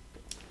 but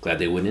glad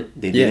they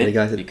wouldn't. They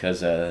didn't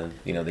because they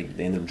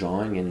ended up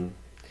drawing, and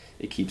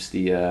it keeps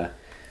the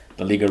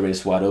Liga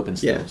race wide open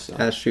still. Yeah, so.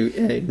 That's true.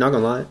 Hey, not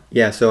gonna lie.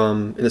 Yeah, so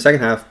in the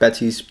second half,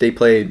 Betis, they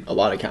played a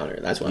lot of counter.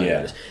 That's what I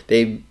noticed.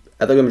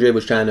 Atletico Madrid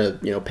was trying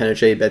to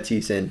penetrate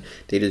Betis, and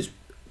they just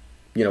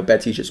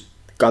Betis just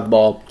got the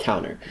ball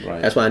counter.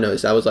 Right. That's what I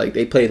noticed. I was like,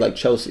 they played like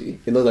Chelsea.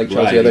 It looked like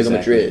Chelsea, Atletico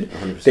Madrid.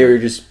 100%. They were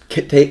just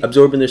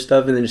absorbing their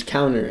stuff and then just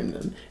countering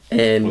them.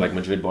 And like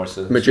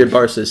Madrid-Barca.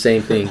 Madrid-Barca,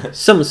 same thing.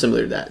 Something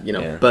similar to that,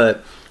 Yeah.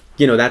 But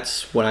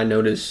that's what I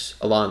noticed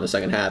a lot in the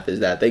second half is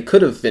that they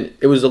could have been.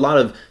 It was a lot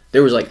of.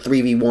 There was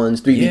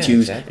 3v1s,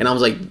 3v2s, and I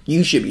was like,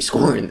 you should be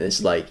scoring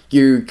this.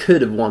 You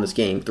could have won this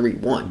game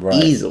 3-1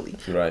 easily.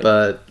 Right.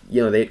 But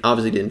they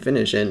obviously didn't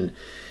finish, and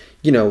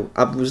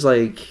I was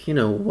like,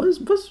 what's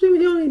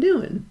Simeone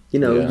doing?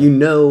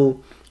 Yeah.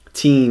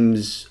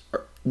 Teams,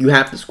 you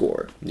have to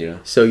score. Yeah.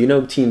 So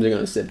teams are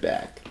going to sit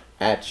back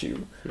at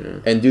you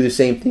and do the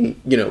same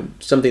thing.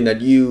 Something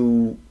that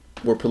you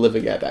were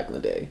prolific at back in the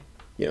day.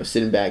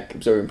 Sitting back,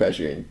 absorbing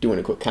pressure, and doing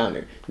a quick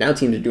counter. Now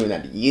teams are doing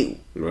that to you.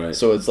 Right.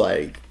 So it's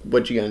like,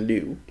 what you gonna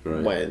do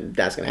when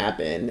that's gonna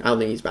happen? I don't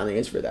think he's found the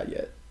answer for that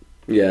yet.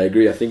 Yeah, I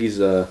agree. I think he's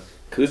because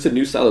it's a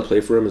new style of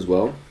play for him as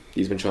well.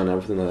 He's been trying out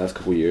within the last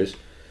couple of years.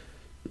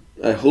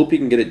 I hope he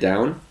can get it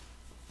down.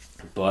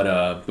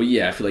 But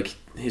yeah, I feel like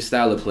his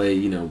style of play.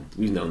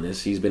 We've known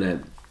this. He's been at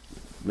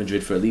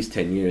Madrid for at least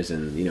 10 years,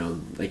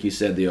 and like you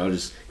said, they all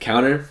just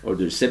counter or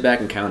they sit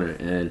back and counter.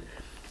 And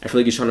I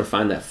feel like he's trying to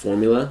find that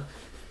formula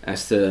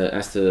as to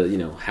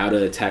how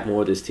to attack more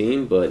with his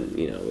team, but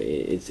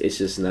it's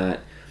just not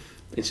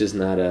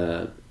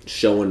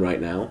showing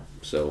right now.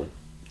 So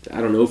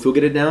I don't know if he'll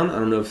get it down. I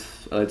don't know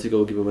if Atletico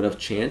will give him enough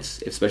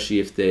chance, especially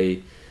if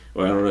I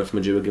don't know if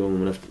Madrid will give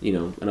him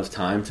enough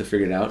time to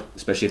figure it out,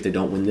 especially if they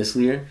don't win this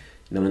year,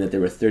 knowing that they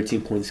were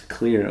 13 points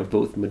clear of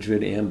both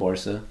Madrid and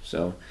Barca.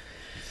 So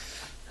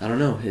I don't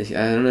know. I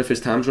don't know if his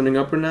time's running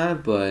up or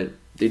not, but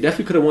they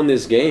definitely could have won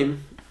this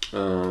game.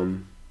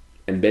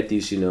 And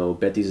Betis,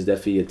 Betis is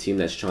definitely a team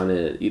that's trying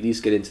to at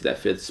least get into that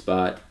 5th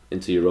spot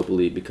into Europa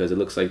League, because it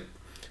looks like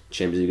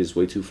Champions League is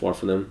way too far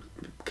for them.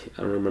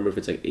 I don't remember if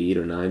it's like 8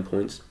 or 9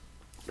 points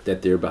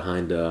that they're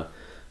behind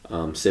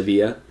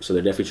Sevilla. So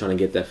they're definitely trying to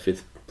get that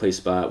 5th place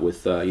spot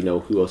with,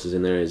 who else is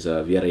in there is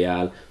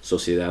Villarreal,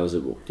 Sociedad, was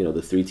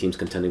the 3 teams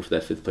contending for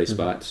that 5th place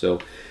spot. So,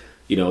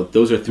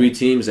 those are 3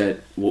 teams that,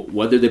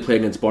 whether they play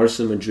against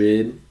Barca,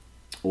 Madrid,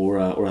 or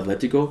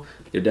Atletico,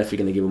 they're definitely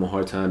going to give them a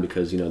hard time,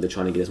 because they're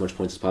trying to get as much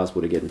points as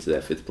possible to get into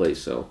that 5th place.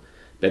 So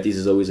Betis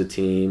is always a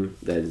team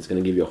that is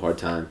going to give you a hard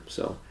time.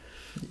 So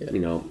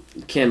you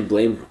can't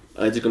blame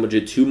Atletico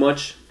Madrid too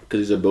much, because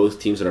these are both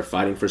teams that are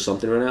fighting for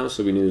something right now.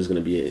 So we knew it was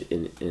going to be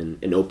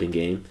an open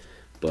game,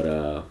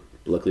 but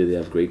luckily they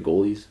have great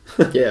goalies.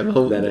 Great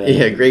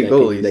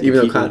goalies.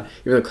 Even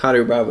though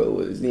Cotter Bravo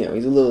was,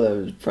 he's a little out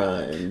of his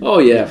prime. Oh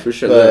yeah, for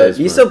sure. But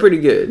he's still pretty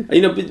good.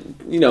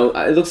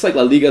 It looks like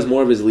La Liga is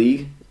more of his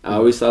league. I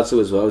always thought so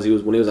as well.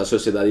 When he was at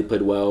Sociedad, he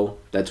played well.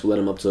 That's what led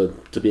him up to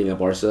being at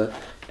Barca,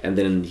 and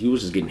then he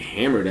was just getting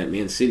hammered at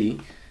Man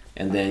City.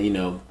 And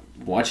then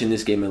watching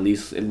this game, at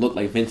least it looked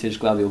like vintage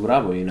Claudio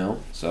Bravo.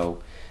 So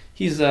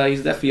he's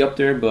definitely up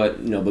there,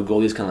 but but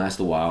goalies can last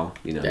a while.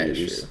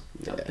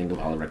 Think of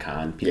Oliver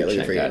Kahn, Peter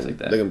Cech, guys like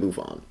that. Look at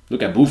Buffon.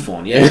 Look at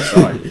Buffon. Yeah,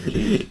 sorry.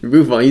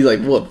 Buffon, he's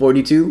like what,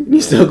 42?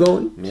 He's still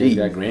going. Man, he's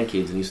got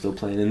grandkids and he's still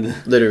playing in the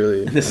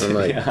literally. I'm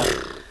like,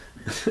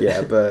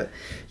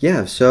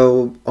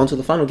 So onto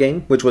the final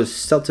game, which was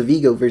Celta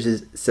Vigo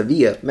versus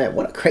Sevilla. Man,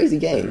 what a crazy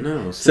game!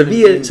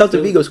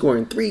 Celta Vigo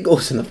scoring 3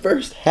 goals in the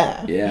first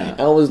half. Yeah,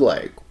 I was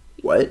like,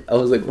 what? I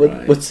was like,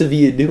 what's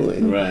Sevilla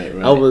doing? Right.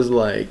 I was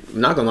like,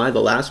 I'm not gonna lie,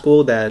 the last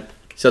goal that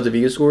Celta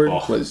Vigo scored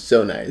was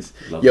so nice.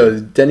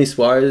 Lovely. Denis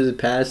Suarez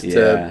passed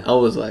to. I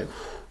was like.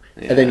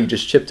 Yeah. And then he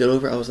just chipped it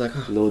over. I was like,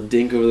 a little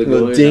dink over the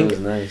goal. That was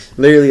nice.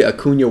 Literally,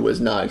 Acuna was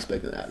not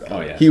expecting that at all.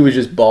 Oh, yeah. He was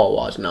just ball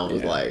watching. I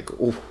was like,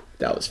 ooh,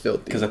 that was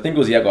filthy. Because I think it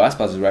was Iago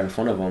Aspas was right in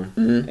front of him,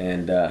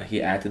 and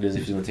he acted as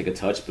if he was going to take a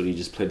touch, but he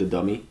just played the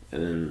dummy,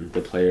 and then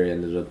the player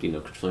ended up,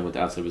 controlling with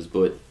the outside of his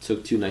foot,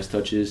 took 2 nice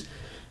touches,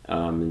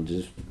 and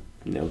just,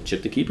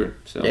 chipped the keeper.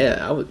 So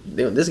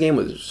this game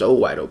was so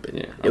wide open.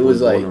 Yeah, it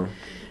was like,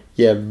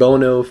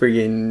 Bono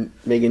freaking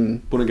making.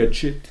 Bono got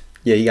chipped.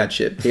 Yeah, he got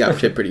chipped. He got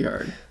chipped pretty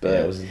hard. But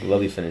it was a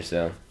lovely finish,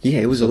 though.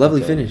 Yeah, it was a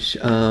lovely finish.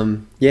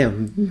 Not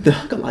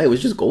gonna lie, it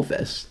was just goal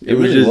fest. It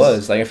really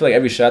was. Like, I feel like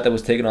every shot that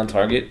was taken on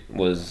target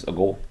was a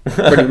goal.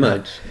 Pretty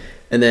much.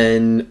 And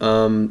then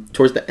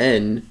towards the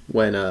end,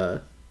 when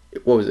what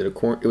was it?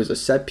 It was a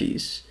set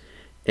piece,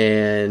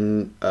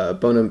 and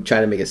Bono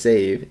tried to make a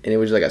save, and it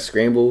was like a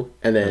scramble,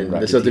 and then the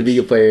Celta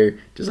Vigo player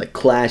just like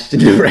clashed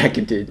into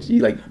Rakitic. He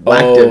like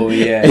whacked him.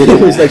 Yeah. And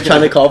he was like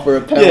trying to call for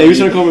a penalty. Yeah, he was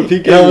trying to call for a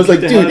PK. And I was like,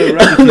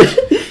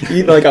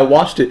 dude, I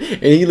watched it,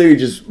 and he literally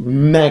just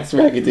maxed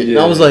Rakitic, and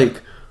I was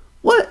like,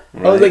 what?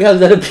 Right. I was like, how's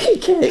that a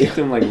PK? He kicked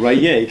him like right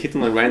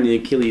in the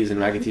Achilles, and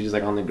Rakitic is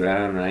like on the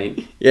ground, right?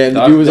 Yeah, and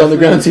the dude was on the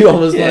ground too. I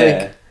was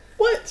like,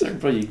 what? It's like,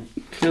 bro, you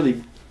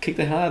clearly kicked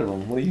the hell out of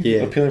him. What are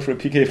you appealing for a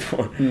PK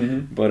for?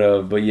 Mm-hmm.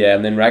 But yeah,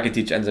 and then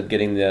Rakitic ends up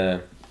getting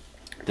the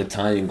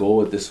tying goal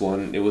with this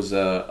one. It was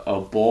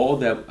a ball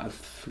that I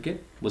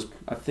forget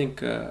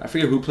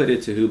who played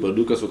it to who, but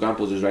Lucas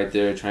Ocampos was right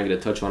there trying to get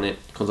a touch on it.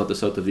 Comes up the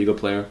Celta Vigo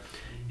player,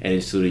 and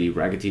it's literally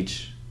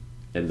Rakitic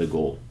and the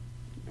goal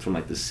from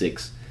like the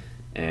 6,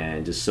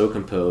 and just so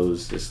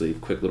composed. This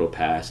like, quick little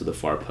pass to the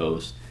far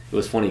post. It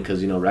was funny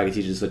because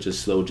Rakitic is such a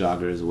slow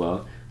jogger as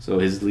well. So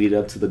his lead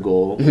up to the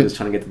goal, he was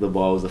trying to get to the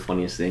ball, was the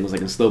funniest thing. It was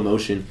like in slow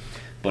motion,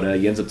 but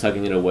he ends up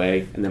tucking it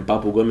away. And then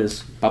Papu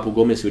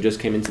Gomez, who just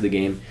came into the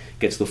game,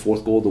 gets the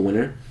 4th goal, the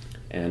winner,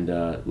 and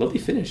lovely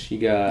finish. He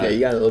got a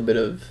little bit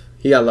of.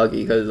 He got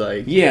lucky because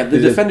the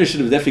defender should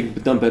have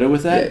definitely done better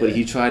with that, but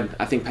he tried,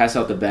 I think, pass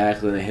out the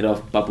back, then it hit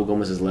off Papu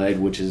Gomez's leg,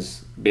 that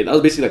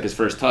was basically like his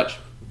first touch.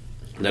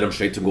 led him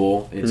straight to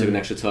goal, and took an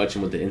extra touch,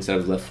 and with the inside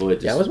of his left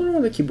foot. I was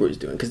wondering what the keeper was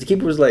doing, because the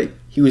keeper was like,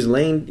 he was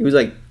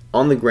like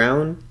on the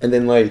ground, and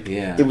then like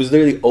it was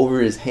literally over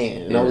his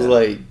hand, and I was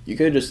like, you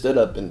could have just stood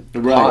up and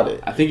caught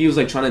it. I think he was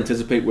like trying to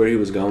anticipate where he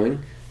was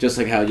going, just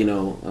like how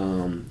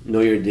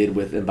Neuer did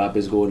with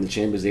Mbappe's goal in the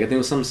Champions League. I think it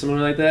was something similar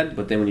like that.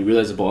 But then when he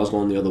realized the ball was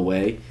going the other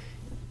way,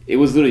 it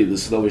was literally the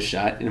slowest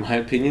shot in my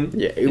opinion.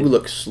 Yeah, it would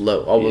look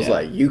slow. I was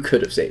like, you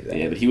could have saved that.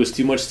 Yeah, but he was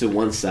too much to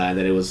one side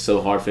that it was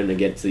so hard for him to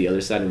get to the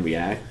other side and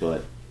react.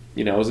 But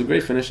it was a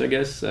great finish, I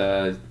guess.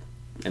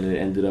 And it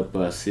ended up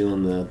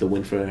sealing the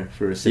win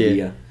for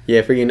Sevilla.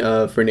 Yeah,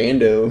 freaking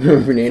Fernando,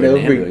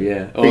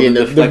 yeah. Oh,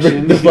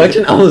 the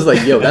deflection. I was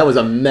like, yo, that was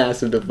a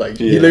massive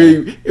deflection.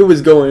 Yeah. It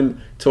was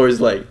going towards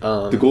like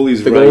the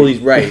goalie's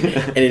right,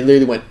 and it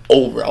literally went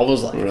over. I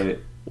was like,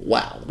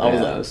 wow.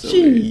 I was like,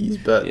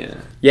 jeez, but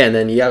yeah, and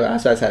then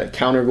Asas had a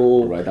counter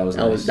goal. Right, that was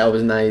nice. That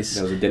was nice.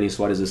 That was a Denis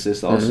Suarez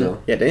assist also.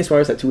 Mm-hmm. Yeah, Denis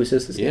Suarez had 2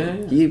 assists. Yeah,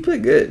 he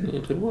played good. He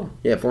played well.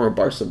 Yeah, former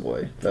Barca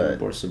boy.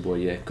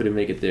 Couldn't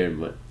make it there,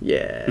 but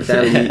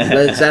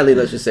sadly,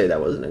 let's just say that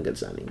wasn't a good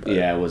signing. But.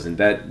 Yeah, it wasn't.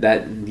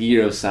 That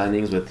year of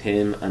signings with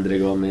him, Andre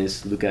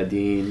Gomez, Luka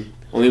Dean.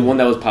 Only one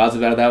that was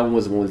positive out of that one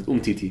was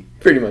Umtiti.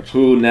 Pretty much.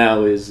 Who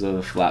now is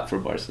a flop for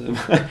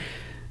Barca.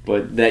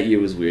 But that year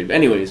was weird. But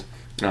anyways,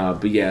 it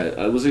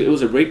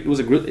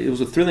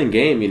was a thrilling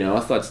game. I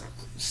thought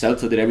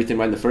Celta did everything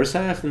right in the first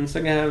half, and the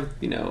second half,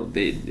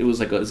 it was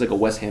like a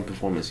West Ham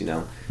performance. They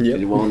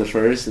did well in the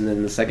first, and then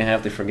in the second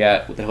half they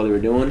forgot what the hell they were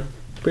doing.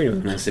 Pretty much.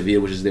 And then Sevilla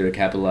was just there to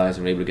capitalize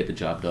and were able to get the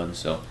job done.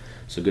 So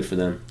good for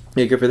them.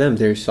 Yeah, good for them.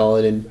 They're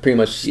solid and pretty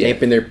much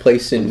stamping their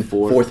place in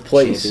fourth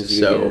place.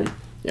 So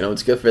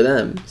it's good for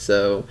them.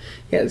 So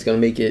it's gonna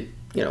make it.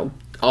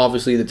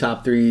 Obviously the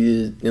top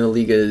 3 in the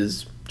Liga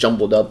is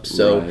jumbled up,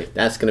 so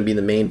that's going to be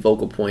the main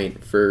focal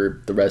point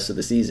for the rest of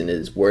the season,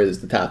 is where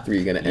is the top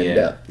 3 going to end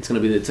up. It's going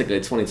to be it's like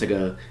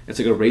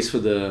a race for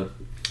the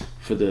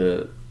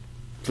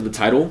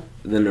title,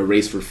 and then a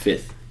race for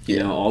 5th.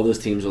 All those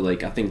teams are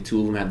like, I think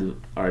 2 of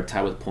them are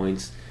tied with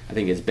points. I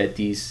think it's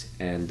Betis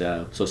and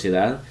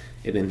Sociedad,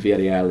 and then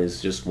Villarreal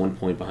is just 1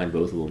 point behind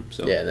both of them.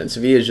 So and then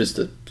Sevilla is just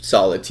a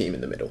solid team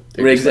in the middle.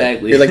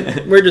 Exactly. They're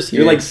like we're just here.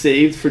 You're like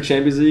saved for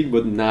Champions League,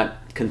 but not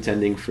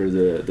contending for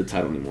the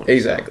title anymore.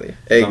 Exactly.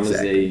 So, as long as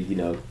they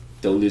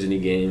don't lose any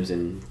games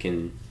and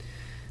don't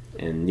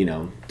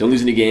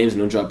lose any games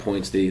and don't drop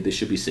points, they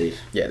should be safe.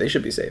 Yeah, they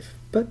should be safe.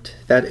 But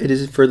that it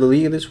is for the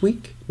Liga this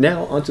week.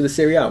 Now onto the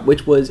Serie A,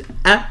 which was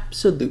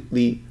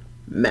absolutely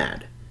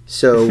mad.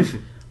 So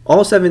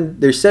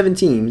there's 7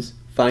 teams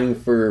fighting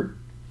for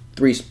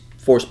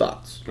 4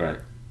 spots. Right.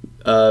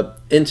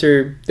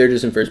 Inter, they're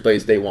just in first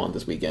place. They won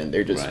this weekend.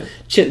 They're just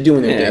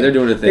doing their thing. Yeah, they're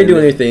doing their thing. They're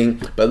doing their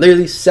thing. But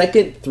literally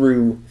 2nd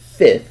through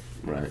 5th,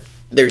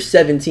 there's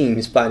 7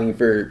 teams fighting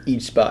for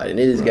each spot, and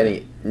it is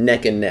getting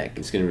neck and neck.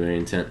 It's going to be very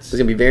intense. It's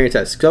going to be very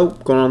intense. So,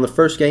 going on the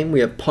first game,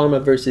 we have Parma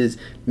versus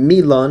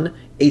Milan.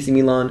 AC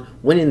Milan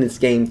winning this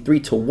game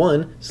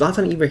 3-1.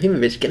 Zlatan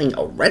Ibrahimovic getting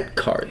a red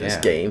card this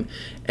game.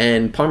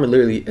 And Parma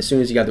literally, as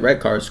soon as he got the red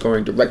card,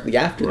 scoring directly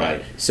after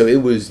that. So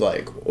it was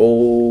like,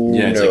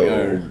 it's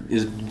like,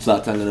 is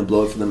Zlatan going to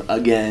blow it for them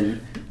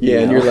again?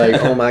 Yeah, and you're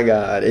like, oh my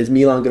God, is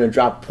Milan going to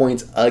drop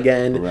points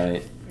again?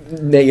 Right.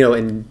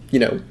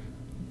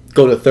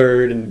 Go to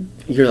 3rd, and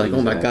you're like,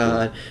 oh my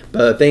God.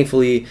 But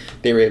thankfully,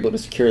 they were able to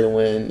secure the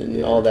win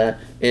and all that.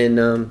 And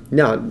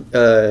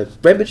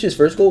Rebic's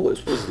first goal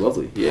was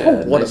lovely.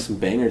 Yeah, nice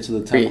banger to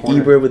the top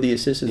corner. Ibra with the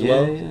assist as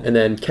well. Yeah. And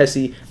then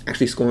Kessie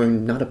actually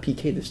scoring not a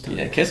PK this time.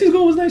 Yeah, Kessie's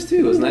goal was nice too.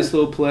 It was a nice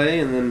little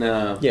play. And then...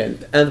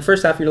 and the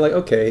first half you're like,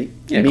 okay,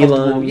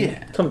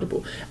 Milan,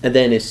 comfortable. And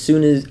then as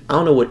soon as... I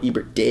don't know what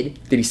Ibra did.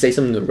 Did he say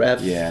something to the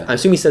ref? Yeah. I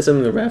assume he said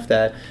something to the ref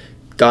that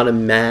got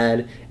him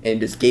mad and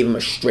just gave him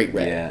a straight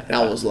red. Yeah. And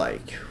I was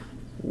like,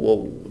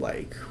 whoa,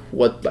 like,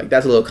 what? Like,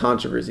 that's a little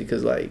controversy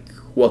because, like,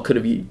 what could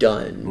have you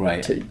done?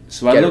 Right.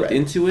 So I looked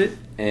into it,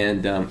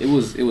 and it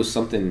was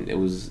something.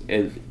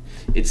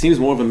 It seems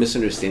more of a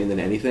misunderstanding than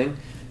anything.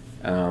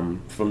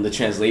 From the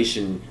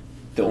translation,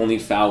 the only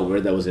foul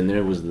word that was in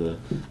there was the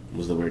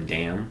word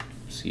 "damn."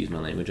 Excuse my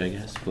language, I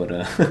guess. But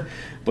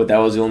that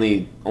was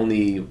the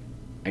only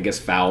I guess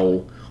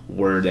foul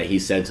word that he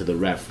said to the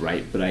ref,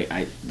 right? But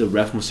the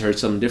ref must have heard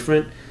something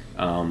different.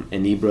 And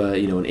Ibra,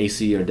 and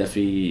AC are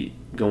definitely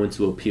going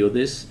to appeal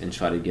this and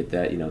try to get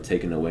that,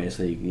 taken away.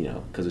 So,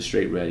 because of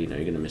straight red, you're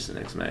going to miss the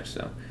next match.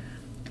 So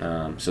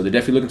they're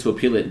definitely looking to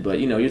appeal it. But,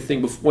 you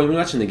think before when you're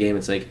watching the game,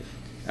 it's like,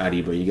 all right,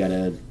 Ibra, you got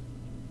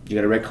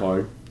a red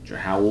card. You're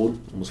how old?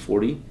 Almost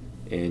 40.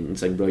 And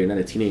it's like, bro, you're not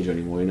a teenager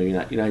anymore. You're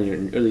not in your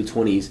early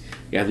 20s.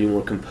 You have to be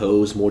more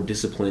composed, more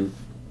disciplined.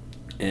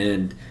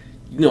 And,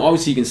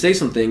 obviously you can say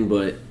something,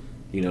 but,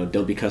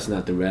 don't be cussing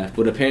out the ref.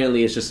 But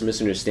apparently it's just a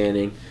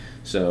misunderstanding.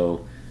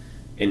 So,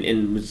 and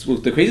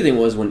the crazy thing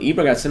was when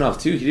Ibra got sent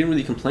off too, he didn't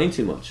really complain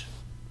too much.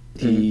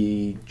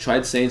 He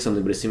tried saying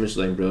something, but it seemed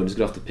like, bro, just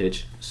get off the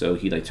pitch. So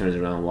he turns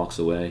around and walks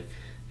away.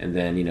 And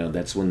then,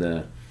 that's when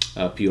the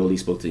Pioli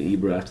spoke to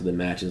Ibra after the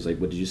match and was like,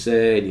 what did you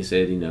say? And he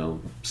said,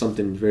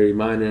 something very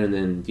minor. And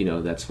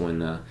then, that's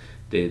when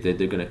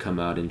they're gonna come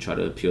out and try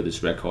to appeal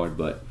this record.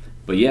 But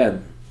yeah,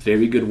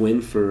 very good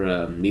win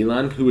for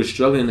Milan, who were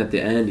struggling at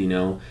the end.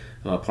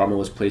 Parma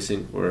was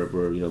placing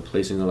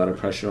a lot of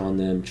pressure on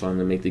them, trying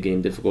to make the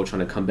game difficult,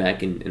 trying to come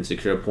back and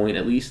secure a point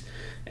at least.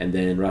 And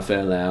then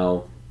Rafael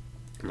Leao,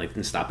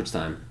 in stoppage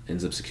time,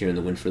 ends up securing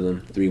the win for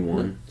them,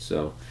 3-1.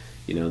 So,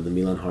 the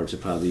Milan Hearts are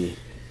probably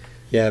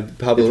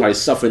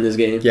suffering this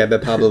game. Yeah,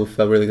 but Pablo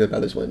felt really good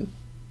about this win.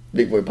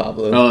 Big boy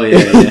Pablo. Oh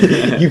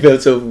yeah. He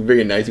felt so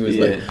very nice. He was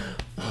like,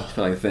 I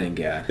felt like thank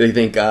God.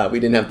 Thank God we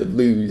didn't have to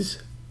lose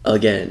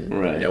again.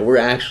 Right. We're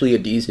actually a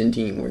decent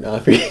team. We're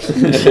not really.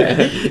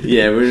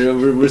 Yeah,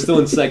 we're still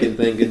in second.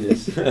 Thank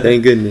goodness.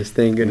 Thank goodness.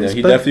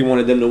 He definitely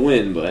wanted them to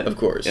win, but of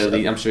course,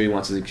 I'm sure he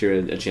wants to secure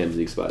a Champions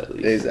League spot at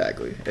least.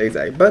 Exactly.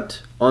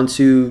 But on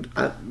to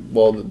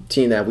the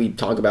team that we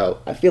talk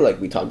about. I feel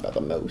like we talk about the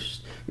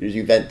most. Is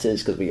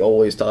Juventus, because we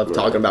always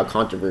talking about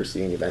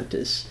controversy in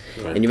Juventus.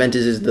 Right. And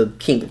Juventus is the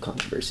king of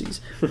controversies.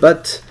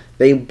 But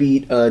they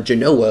beat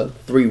Genoa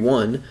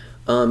 3-1.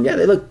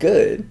 They look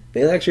good.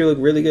 They actually look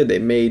really good. They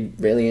made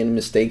really any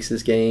mistakes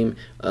this game.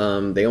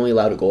 They only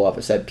allowed a goal off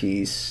a set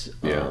piece.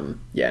 Not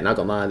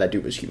gonna lie, that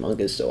dude was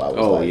humongous. So I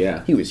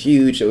was he was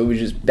huge. So it was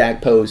just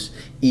back post,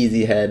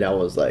 easy head. I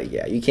was like,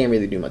 you can't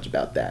really do much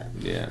about that.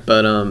 Yeah.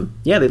 But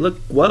they look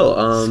well.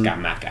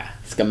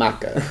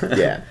 Scamacca.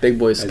 Yeah, big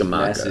boy Scamacca.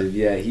 Massive.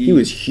 Yeah, he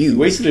was huge. He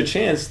wasted a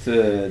chance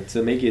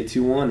to make it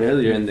 2-1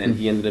 earlier, and then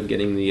he ended up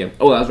getting the. That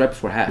was right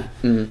before half.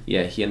 Mm-hmm.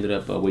 Yeah, he ended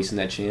up wasting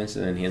that chance,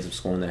 and then he ends up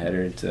scoring the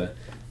header to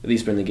at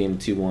least bring the game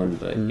 2-1.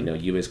 But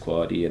UA's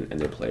quality and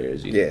their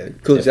players.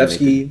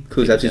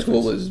 Kulusevski's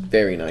goal was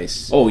very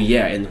nice. Oh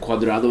yeah, and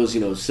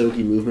Cuadrado's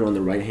silky movement on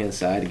the right hand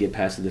side to get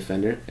past the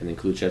defender, and then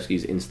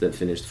Kulusevski's instant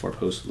finish far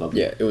post, lovely.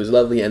 Yeah, it was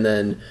lovely, and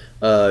then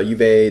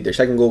Juve, their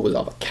second goal was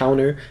off a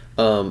counter.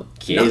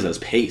 Chiesa's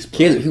pace, bro.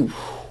 Chiesa,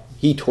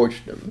 he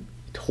torched him.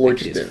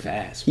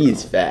 Fast. He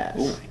is fast.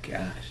 Oh my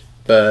gosh.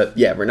 But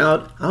yeah,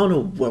 Ronaldo. I don't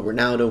know what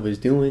Ronaldo was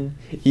doing.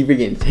 He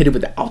freaking hit it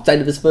with the outside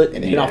of his foot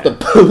and hit off the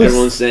post.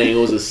 Everyone's saying it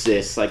was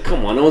assists. Like,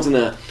 come on, no one's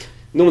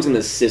gonna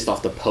assist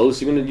off the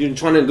post. You're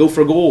trying to go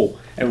for a goal.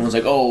 Everyone's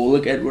like, oh,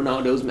 look at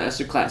Ronaldo's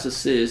masterclass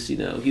assist.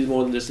 He's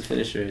more than just a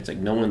finisher. It's like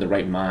no one in the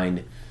right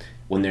mind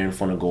when they're in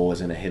front of goal is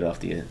gonna hit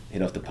off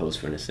the post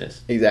for an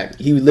assist.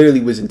 Exactly. He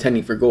literally was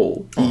intending for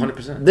goal.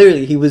 100%.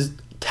 Literally, he was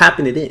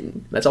tapping it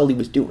in. That's all he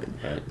was doing.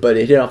 Right. But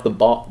it hit off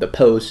the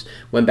post,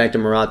 went back to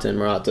Morata, and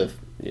Morata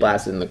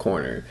blasted in the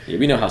corner. Yeah,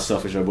 we know how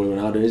selfish our boy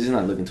Ronaldo is. He's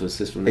not looking to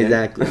assist from there.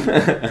 Exactly.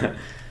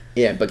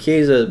 Yeah, but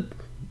Chiesa,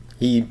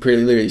 he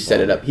pretty literally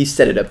set it up. He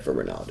set it up for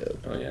Ronaldo.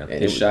 Oh yeah,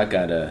 and his shot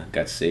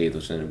got saved,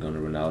 which ended up going to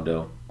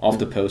Ronaldo off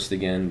the post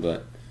again.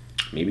 But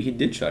maybe he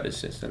did try to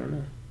assist. I don't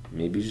know.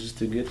 Maybe he's just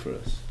too good for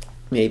us.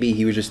 Maybe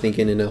he was just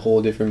thinking in a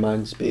whole different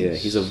mind space. Yeah,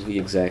 he's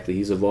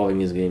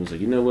evolving his game. He's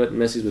like, you know what,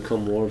 Messi's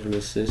become more of an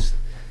assist,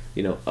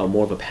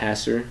 more of a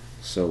passer.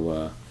 So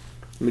let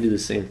me do the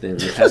same thing.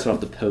 Let me pass it off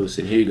the post,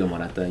 and here you go,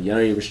 Morata.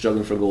 You were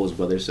struggling for goals,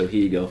 brother. So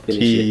here you go,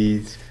 finish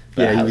it.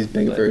 Yeah, he was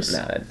begging first.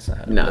 That's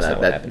not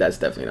that's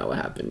definitely not what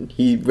happened.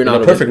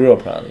 Ronaldo, perfect rule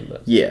probably,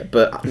 but yeah,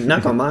 but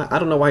not gonna lie, I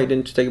don't know why he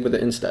didn't take it with the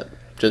instep.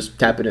 Just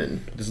tap it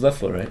in. His left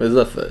foot, right? His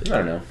left foot. I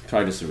don't know.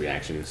 Probably just a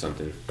reaction or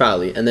something.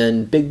 Probably. And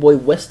then big boy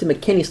Weston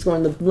McKennie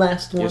scoring the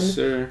last one. Yes,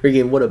 sir.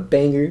 Freaking what a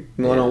banger.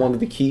 One-on-one with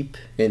the keep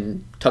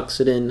and tucks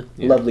it in.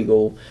 Yeah. Lovely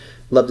goal.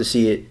 Love to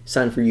see it.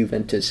 Signed for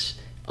Juventus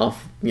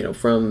off,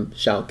 from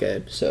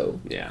Schalke. So,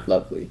 yeah.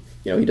 Lovely.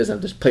 He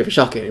doesn't have to play for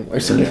Schalke anymore.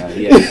 So. Yeah.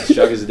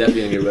 Schalke is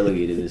definitely going to get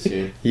relegated this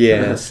year.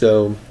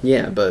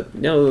 Yeah, but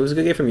it was a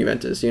good game from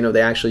Juventus.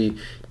 They actually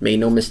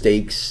made no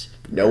mistakes.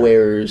 No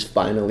errors,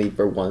 finally,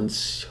 for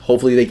once.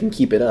 Hopefully they can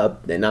keep it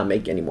up and not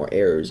make any more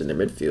errors in their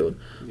midfield.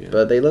 Yeah.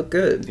 But they look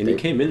good. And he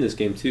came in this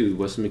game, too.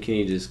 Weston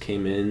McKennie just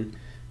came in,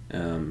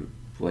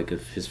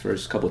 his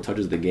first couple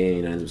touches of the game,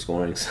 and ended up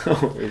scoring.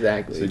 So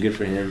exactly. So good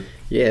for him.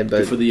 Yeah,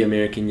 but... Good for the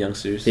American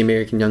youngsters. The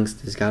American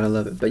youngsters, gotta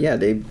love it. But yeah,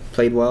 they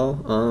played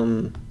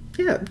well.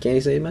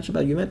 Can't say much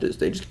about Juventus.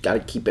 They just got to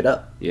keep it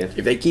up. Yeah.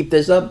 If they keep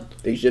this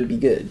up, they should be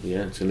good.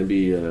 Yeah, it's going to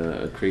be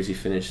a crazy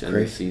finish end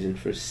of the season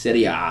for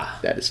Serie A.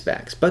 That is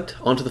facts. But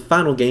on to the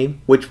final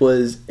game, which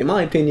was, in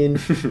my opinion,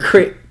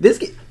 this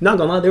game, not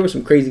gonna lie, there were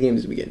some crazy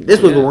games this weekend.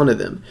 This was one of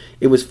them.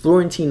 It was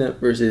Fiorentina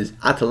versus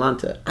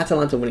Atalanta.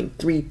 Atalanta winning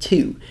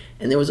 3-2.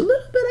 And there was a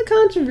little bit of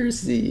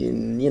controversy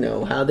in,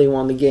 how they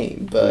won the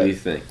game. But what do you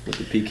think? Was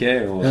it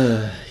PK or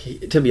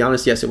what? To be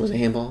honest, yes, it was a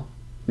handball.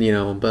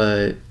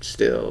 But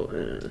still.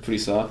 Pretty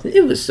soft?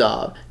 It was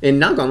soft. And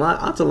not gonna lie,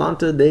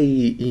 Atalanta,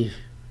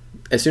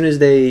 as soon as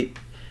they,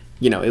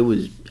 it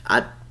was,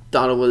 I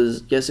thought it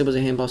was, yes, it was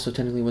a handball, so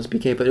technically it was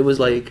PK, but it was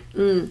like,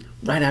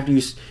 right after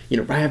you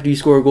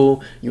score a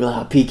goal, you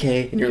allow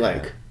PK, and you're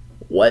like,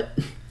 what?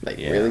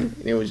 Really?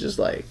 And it was just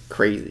like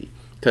crazy.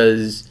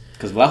 Because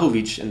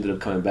Vlahovic ended up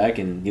coming back,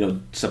 and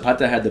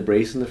Zapata had the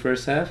brace in the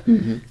first half,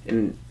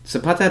 and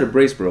Zapata had a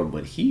brace, bro,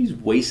 but he's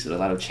wasted a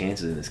lot of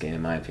chances in this game,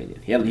 in my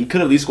opinion. He could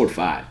have at least scored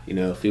 5.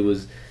 If it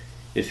was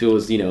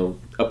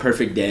a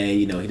perfect day,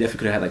 he definitely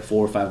could have had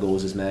 4 or 5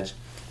 goals this match,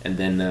 and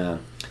then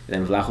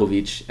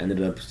Vlahovic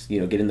ended up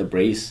getting the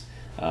brace.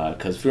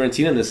 Because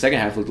Fiorentina in the second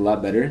half looked a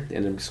lot better. They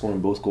ended up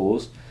scoring both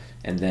goals.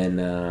 And then,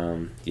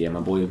 my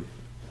boy,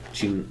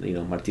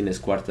 Martinez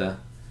Cuarta,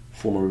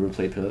 former River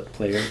Plate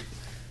player.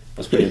 I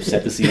was pretty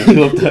upset to see him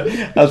give up the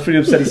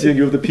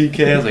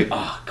PK. I was like,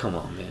 come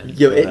on, man.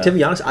 Yo, to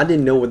be honest, I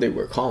didn't know what they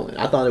were calling.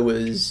 I thought it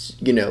was,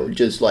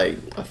 just like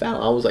a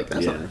foul. I was like,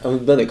 that's not.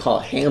 Then they call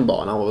it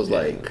handball, and I was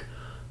like,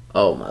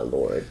 oh my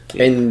lord.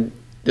 Yeah. And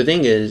the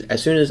thing is,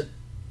 as soon as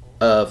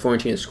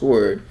Fiorentina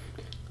scored,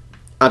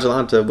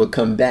 Atalanta would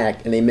come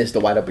back and they missed a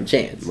wide open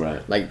chance.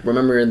 Right. Like,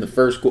 remember in the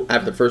first goal,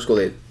 after the first goal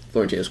that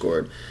Fiorentina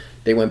scored,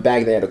 they went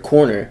back, they had a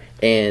corner,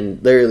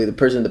 and literally the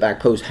person in the back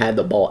post had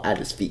the ball at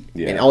his feet.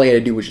 Yeah. And all he had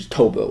to do was just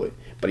toe-bow it.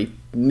 But he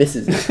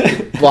misses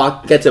it,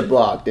 gets it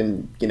blocked,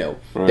 and,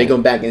 they go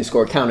back and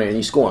score a counter, and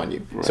you score on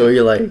you. Right. So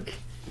you're like,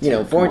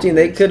 Fiorentina,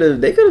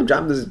 they could have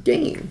dropped this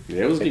game.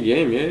 Yeah, it was a good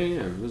game. Yeah.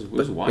 It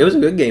was wild. It was a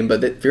good game,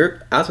 but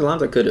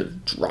Atalanta could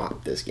have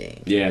dropped this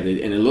game. Yeah, and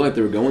it looked like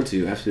they were going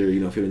to after,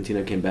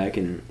 Fiorentina came back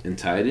and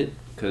tied it.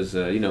 Because,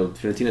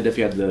 Fiorentina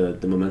definitely had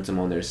the momentum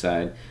on their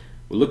side.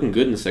 We're looking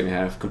good in the second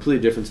half,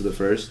 completely different to the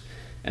first.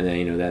 And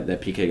then,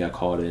 that PK got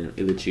called, and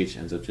Ilicic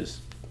ends up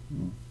just...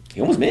 He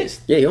almost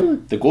missed. Yeah, he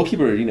almost... The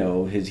goalkeeper,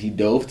 he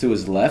dove to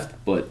his left,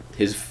 but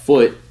his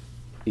foot...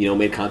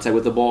 made contact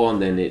with the ball,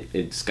 and then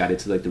it got it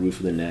to like the roof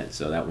of the net,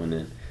 so that went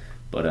in.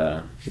 But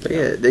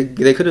yeah,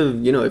 they could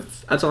have,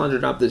 if Atalanta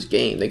dropped this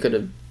game, they could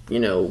have,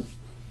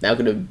 that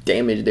could have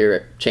damaged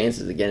their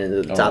chances again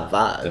into the top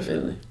five.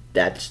 Definitely. And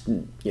that's,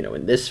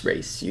 in this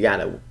race, you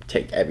gotta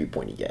take every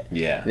point you get.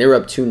 Yeah. And they were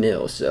up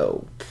 2-0,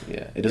 so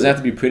yeah, it doesn't have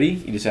to be pretty.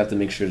 You just have to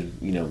make sure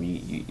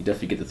you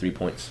definitely get the 3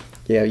 points.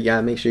 Yeah, you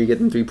gotta make sure you get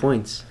them 3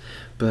 points.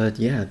 But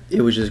yeah,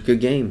 it was just a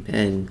good game,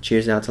 and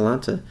cheers to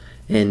Atalanta.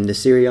 And the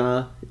Serie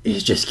A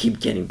is just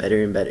keep getting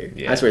better and better.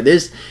 Yeah.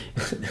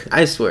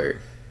 I swear,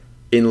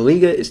 in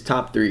Liga it's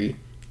top 3. In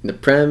the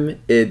Prem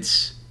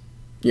it's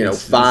 5.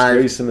 It's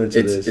very similar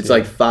to this. It's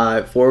like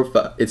 5, 4,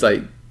 5. It's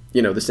like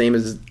the same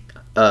as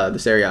the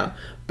Serie A.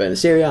 But in the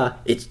Serie A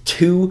it's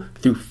 2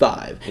 through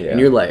 5, and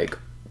you're like,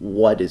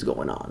 what is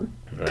going on?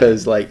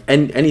 Because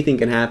anything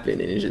can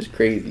happen, and it's just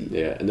crazy.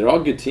 Yeah, and they're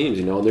all good teams.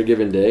 On their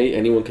given day,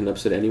 anyone can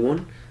upset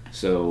anyone.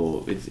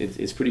 So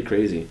it's pretty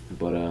crazy,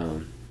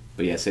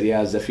 But yeah, Serie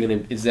A is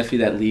definitely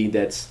that league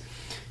that's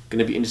going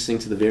to be interesting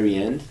to the very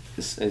end,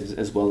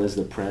 as well as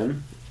the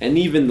Prem and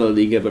even the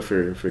Liga, but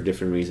for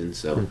different reasons.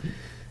 So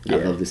I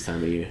love this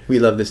time of year. We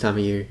love this time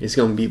of year.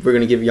 We're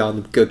gonna give y'all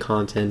the good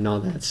content and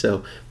all that.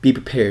 So be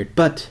prepared.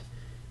 But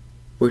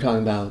we're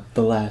talking about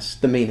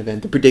the main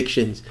event, the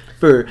predictions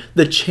for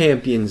the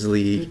Champions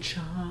League. The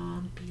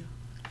champion.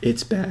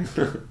 It's back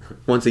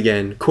once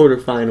again.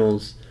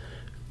 Quarterfinals.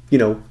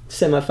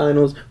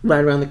 Semifinals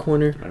right around the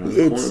corner.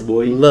 It's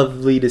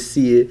lovely to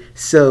see it.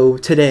 So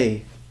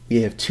today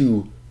we have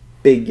 2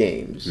 big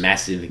games.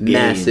 Massive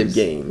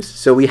games.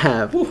 So we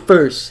have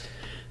first,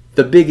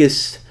 the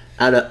biggest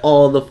out of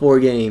all the 4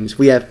 games.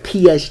 We have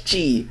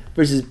PSG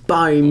versus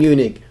Bayern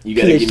Munich. You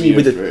gotta give me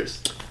yours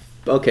first.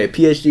 Okay,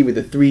 PSG with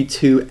a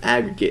 3-2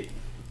 aggregate.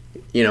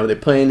 They're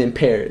playing in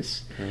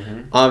Paris.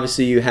 Mm-hmm.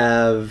 Obviously, you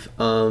have.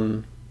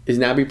 Is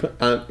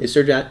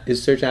Serge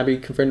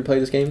Gnabry confirmed to play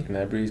this game?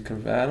 Gnabry's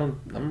confirmed.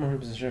 I'm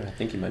not 100% sure. I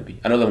think he might be.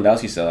 I know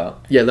Lewandowski's still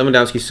out. Yeah,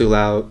 Lewandowski's still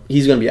out.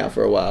 He's going to be out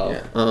for a while.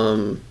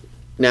 Yeah.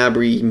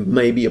 Gnabry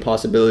may be a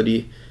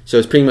possibility. So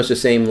it's pretty much the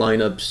same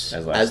lineups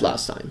as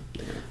last time.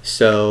 Yeah.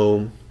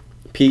 So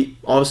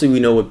obviously we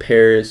know what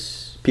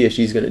PSG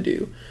is going to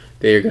do.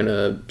 They're going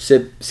to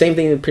sit. Same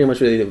thing pretty much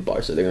what they did with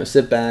Barca. They're going to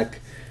sit back,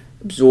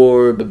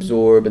 absorb,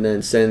 and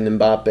then send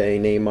Mbappe,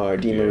 Neymar,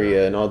 Di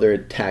Maria, and all their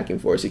attacking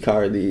force,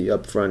 Icardi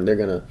up front. They're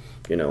gonna,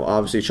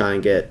 obviously try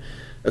and get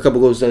a couple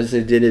goals as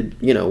they did it,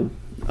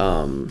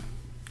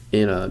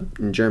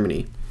 in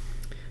Germany.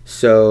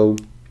 So,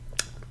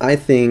 I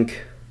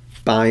think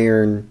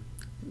Bayern,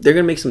 they're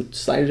gonna make some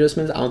slight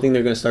adjustments. I don't think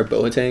they're gonna start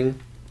Boateng,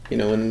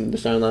 in the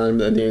starting lineup.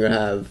 But I think they're gonna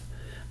have.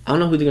 I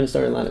don't know who they're gonna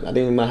start in lineup. I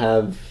think they might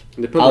have.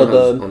 They probably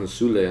on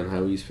Sule and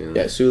how he's feeling.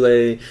 Yeah,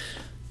 Sule,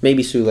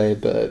 maybe Sule,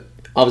 but.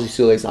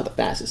 Obviously, Sule's not the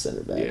fastest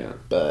center back. Yeah.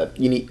 But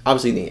you need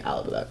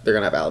Alaba back. They're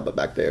going to have Alaba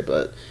back there.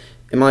 But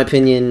in my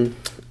opinion,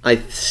 I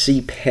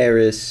see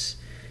Paris.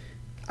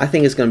 I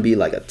think it's going to be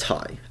like a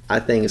tie. I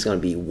think it's going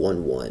to be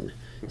 1-1.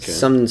 Okay.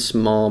 Something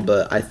small,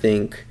 but I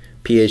think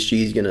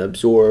PSG is going to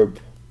absorb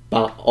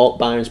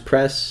Bayern's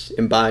press.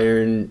 And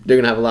Bayern, they're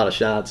going to have a lot of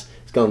shots.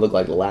 It's going to look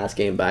like the last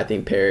game, but I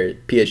think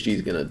PSG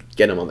is going to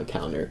get them on the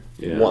counter.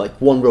 Yeah.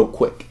 One real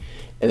quick.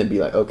 And then be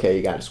like, okay,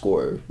 you got to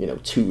score, 2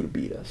 to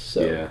beat us.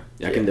 So yeah,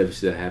 I can definitely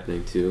see that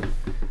happening too.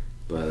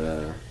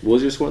 But what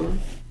was your scoreline?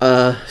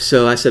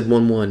 So I said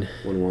 1-1.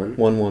 1-1.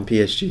 1-1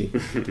 PSG.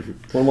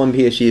 1-1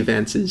 PSG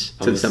advances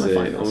to the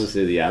semifinals. I'm gonna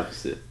say the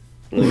opposite.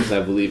 Unless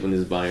I believe in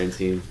this Bayern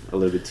team a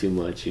little bit too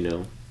much,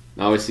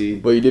 Obviously,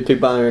 but you did pick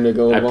Bayern to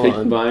go on. I picked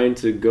Bayern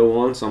to go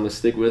on, so I'm gonna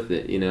stick with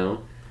it.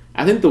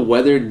 I think the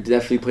weather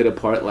definitely played a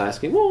part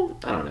last game. Well,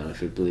 I don't know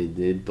if it really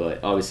did,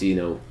 but obviously,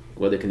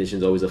 weather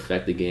conditions always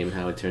affect the game and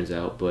how it turns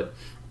out. But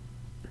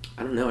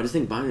I don't know. I just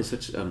think Bayern is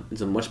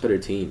it's a much better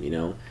team,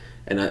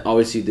 And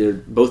obviously,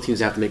 both teams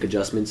have to make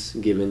adjustments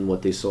given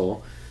what they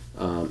saw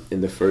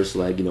in the first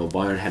leg.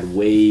 Bayern had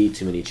way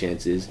too many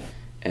chances,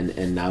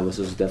 and Navas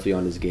was definitely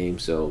on his game.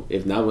 So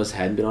if Navas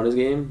hadn't been on his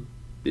game,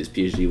 this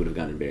PSG would have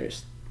gotten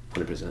embarrassed,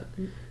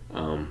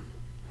 100%.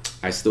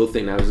 I still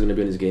think Navas is going to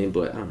be on his game,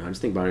 but I don't know. I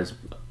just think Bayern's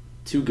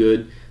too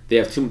good. They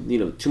have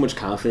too much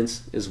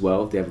confidence as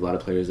well. They have a lot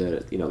of players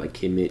that like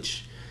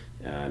Kimmich,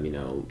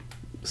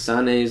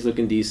 Sané is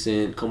looking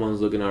decent.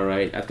 Coman's looking all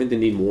right. I think they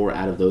need more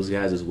out of those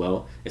guys as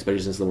well,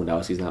 especially since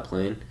Lewandowski's not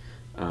playing,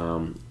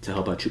 to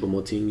help out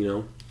Choupo-Moting.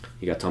 You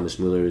got Thomas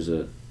Müller, who's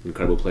an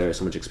incredible player,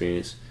 so much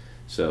experience.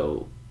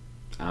 So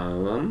I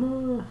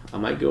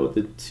might go with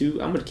the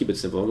 2. I'm going to keep it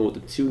simple. I'll go with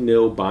the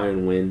 2-0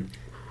 Bayern win.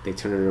 They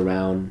turn it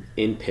around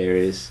in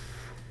Paris.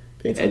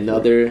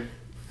 Another...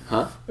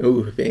 Huh?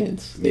 Ooh,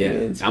 advance. Yeah.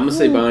 I'm going to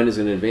say Bayern is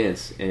going to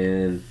advance.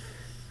 And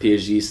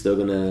PSG is still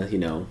going to,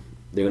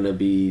 they're going to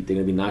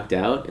be knocked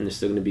out. And they're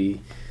still going to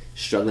be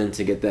struggling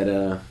to get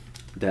that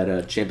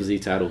Champions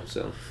League title.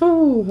 So.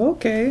 Oh,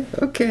 okay.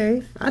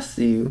 I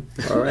see you.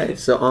 All right.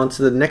 So on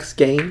to the next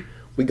game.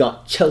 We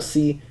got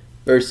Chelsea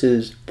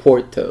versus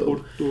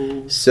Porto.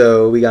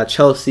 So we got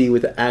Chelsea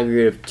with an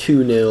aggregate of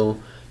 2-0.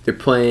 They're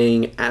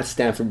playing at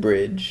Stamford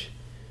Bridge.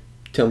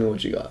 Tell me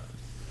what you got.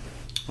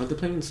 Aren't they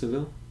playing in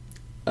Seville?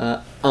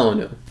 I don't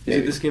know. Is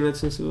it this game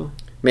that's in Seville?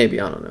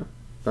 Maybe, I don't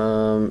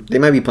know. They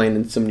might be playing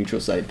in some neutral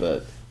site,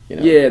 but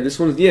Yeah, this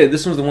one's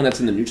the one that's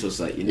in the neutral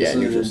site.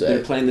 Neutral site.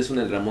 They're playing this one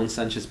at Ramon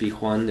Sanchez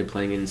Pizjuan. They're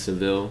playing in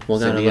Seville.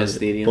 Sevilla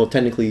Stadium. Well,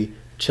 technically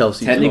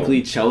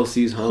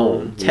Chelsea's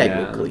home.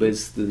 Technically, but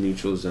it's the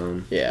neutral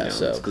zone. Yeah,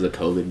 so it's because of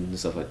COVID and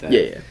stuff like that.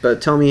 Yeah.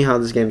 But tell me how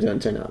this game's gonna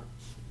turn out.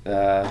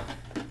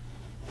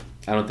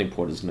 I don't think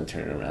Porto's gonna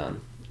turn it around.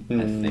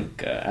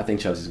 I think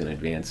Chelsea's gonna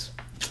advance.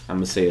 I'm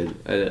going to say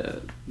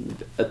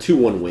a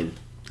 2-1 win.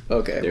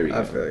 Okay. There we go.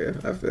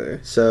 I feel you.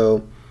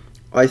 So,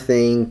 I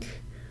think,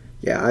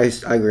 I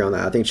agree on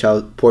that. I think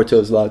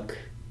Porto's luck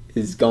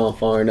is gone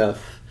far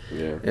enough.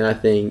 Yeah. And I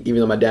think,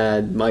 even though my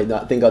dad might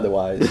not think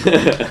otherwise,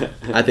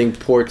 I think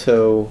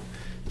Porto,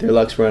 their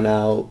luck's run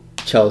out.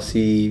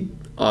 Chelsea,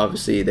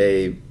 obviously,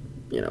 they're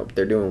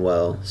doing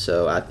well.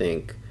 So, I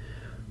think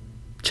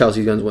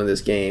Chelsea's going to win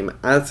this game.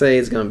 I'd say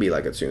it's going to be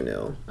like a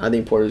 2-0. I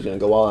think Porto's going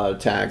to go all out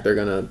attack. They're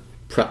going to...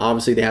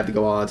 Obviously, they have to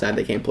go all the time.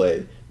 They can't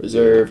play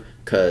reserve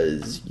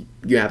because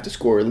you have to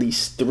score at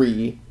least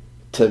 3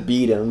 to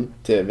beat them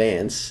to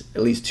advance,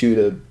 at least 2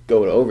 to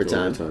go to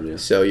overtime.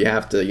 So you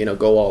have to,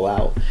 go all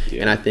out.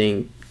 Yeah. And I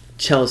think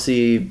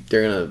Chelsea,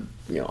 they're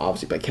gonna,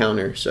 obviously play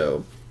counter.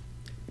 So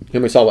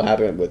we saw what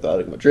happened with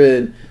Atletico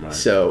Madrid. Right.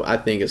 So I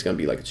think it's gonna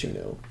be like a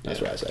 2-0. That's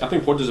what I say. I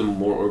think Porto's a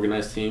more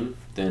organized team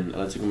than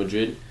Atletico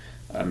Madrid,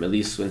 at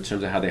least in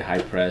terms of how they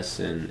high press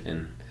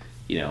and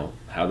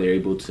how they're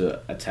able to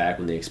attack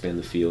when they expand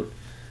the field.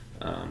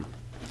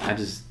 I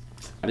just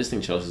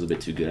think Chelsea's a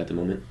bit too good at the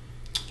moment.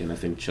 And I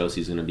think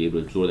Chelsea's going to be able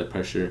to absorb that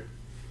pressure.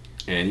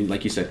 And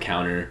like you said,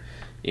 counter,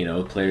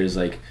 players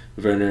like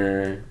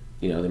Werner,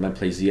 they might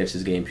play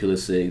Ziyech's game,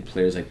 Pulisic,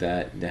 players like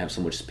that. They have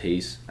so much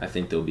space. I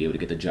think they'll be able to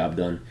get the job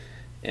done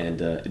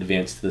and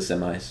advance to the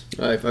semis.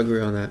 I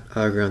agree on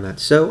that.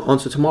 So, on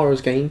to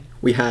tomorrow's game.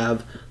 We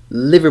have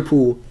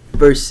Liverpool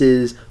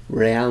versus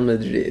Real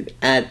Madrid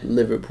at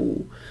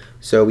Liverpool.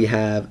 So we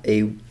have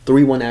a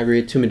 3-1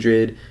 aggregate to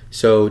Madrid.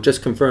 So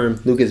just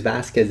confirm, Lucas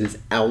Vazquez is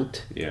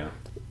out. Yeah.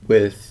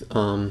 With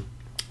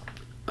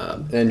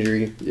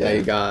injury that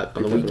he got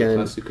on the weekend.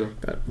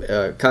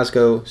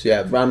 Classico. So you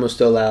have Ramos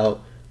still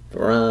out.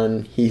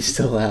 Varane, he's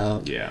still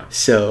out. Yeah.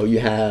 So you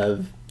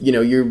have,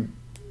 your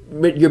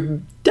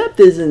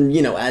depth isn't,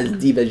 as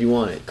deep as you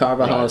want it.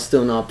 Carvajal's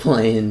still not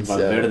playing.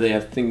 Valverde,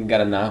 I think,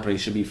 got a knock, but he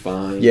should be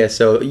fine. Yeah,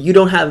 so you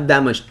don't have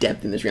that much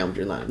depth in this Real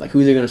Madrid line. Like,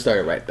 who's they going to start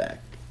at right back?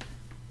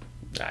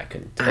 I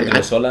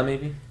couldn't. Sola,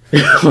 maybe?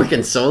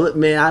 Sola?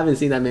 Man, I haven't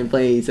seen that man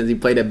play since he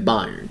played at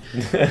Bayern.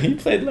 He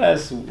played in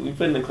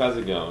the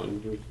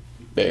Classico.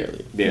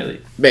 Barely.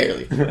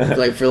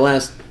 Like, for the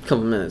last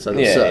couple minutes. I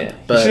think so. Yeah.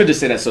 But he should have just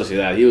stayed at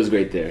Sociedad. He was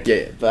great there.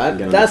 Yeah, but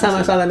last time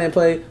I saw that man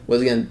play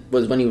was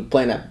when he was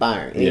playing at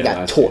Bayern. And he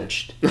got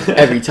torched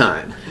every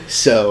time.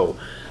 So,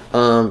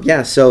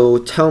 so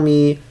tell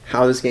me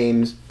how this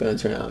game's going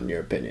to turn out in your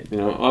opinion.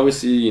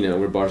 Obviously,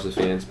 we're Barca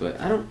fans, but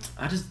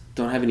I just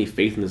don't have any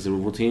faith in this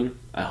Liverpool team.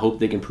 I hope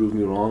they can prove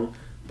me wrong,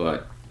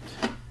 but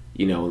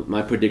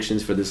my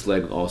predictions for this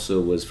leg also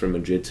was for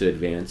Madrid to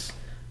advance.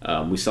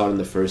 We saw it in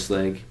the first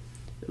leg.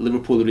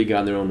 Liverpool literally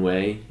got in their own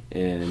way,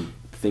 and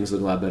things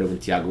look a lot better when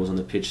Thiago was on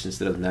the pitch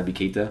instead of Naby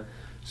Keita.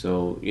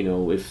 So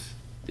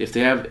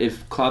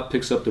if Klopp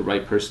picks up the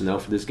right personnel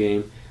for this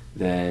game,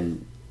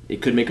 then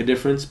it could make a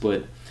difference.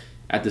 But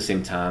at the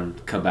same time,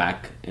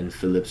 Kabak and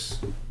Phillips,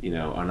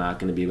 are not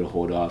going to be able to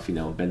hold off,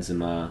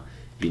 Benzema,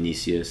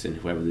 Vinicius, and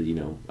whoever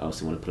else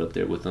they want to put up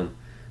there with them.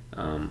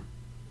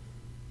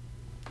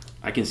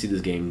 I can see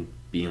this game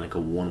being like a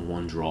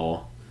 1-1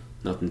 draw,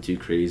 nothing too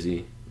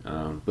crazy.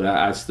 But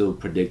I still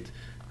predict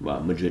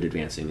Madrid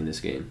advancing in this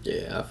game.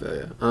 Yeah, I feel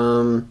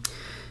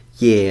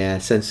you.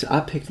 Since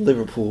I picked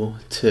Liverpool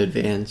to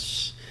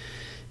advance,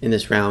 in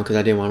this round because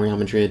I didn't want Real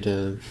Madrid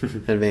to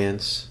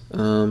advance.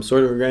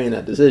 Sort of regretting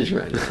that decision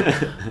right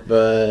now.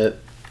 But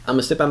I'm going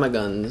to stick by my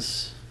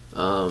guns.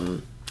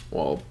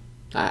 Well,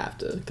 I have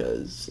to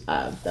because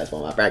that's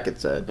what my bracket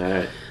said. All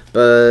right.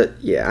 But,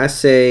 yeah, I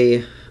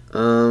say,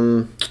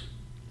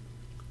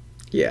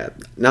 yeah,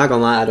 not going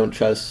to lie, I don't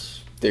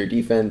trust their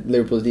defense,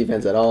 Liverpool's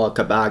defense at all.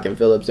 Kabak and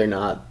Phillips, they're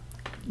not,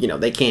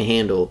 they can't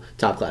handle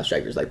top-class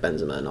strikers like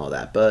Benzema and all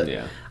that. But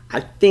Yeah. I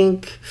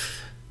think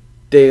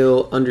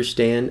they'll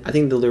understand. I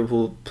think the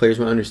Liverpool players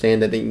will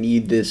understand that they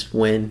need this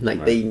win.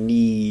 Like, they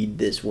need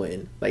this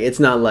win. Like, it's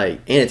not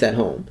like, and it's at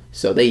home.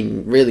 So they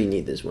really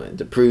need this win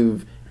to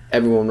prove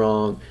everyone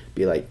wrong.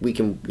 Be like, we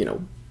can,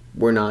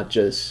 we're not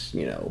just,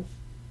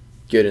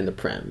 good in the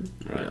Prem,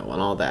 and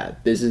all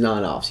that. This is not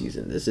an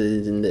off-season. This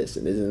isn't this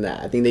and this isn't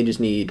that. I think they just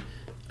need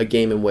a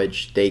game in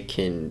which they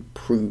can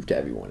prove to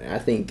everyone. And I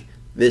think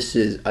this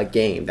is a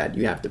game that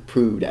you have to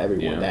prove to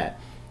everyone that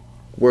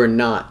we're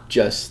not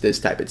just this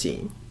type of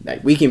team.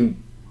 Like, we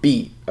can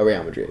beat a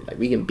Real Madrid. Like,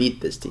 we can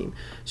beat this team.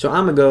 So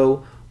I'm going to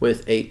go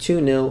with a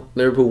 2-0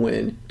 Liverpool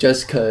win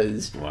just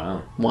because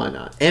why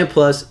not? And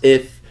plus,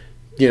 if,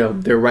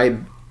 their right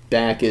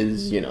back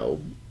is,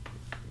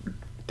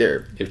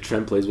 if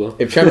Trent plays well.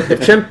 If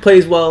Trent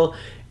plays well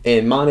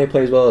and Mane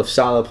plays well, if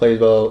Salah plays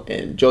well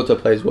and Jota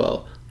plays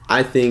well,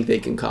 I think they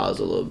can cause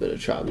a little bit of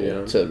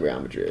trouble to Real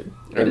Madrid.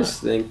 I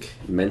just think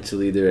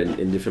mentally they're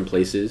in different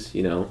places,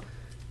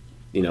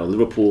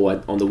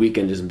 Liverpool on the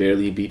weekend just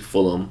barely beat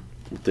Fulham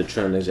with the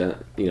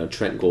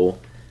Trent goal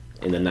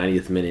in the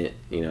 90th minute.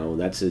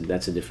 That's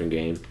a different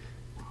game.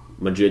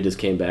 Madrid just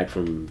came back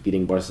from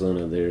beating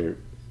Barcelona, their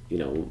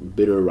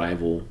bitter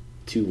rival,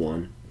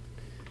 2-1.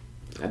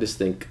 I just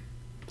think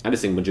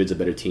Madrid's a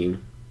better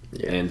team,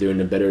 and they're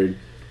in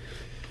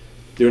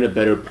a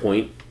better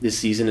point this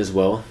season as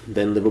well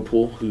than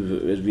Liverpool,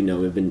 who, as we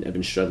know, have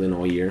been struggling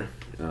all year.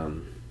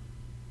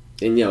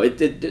 And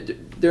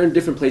they're in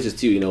different places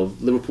too.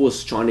 Liverpool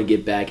is trying to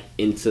get back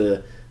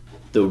into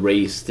the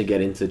race to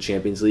get into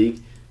Champions League,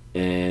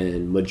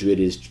 and Madrid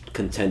is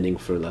contending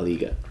for La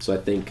Liga. So I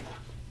think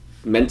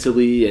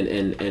mentally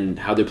and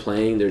how they're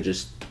playing, they're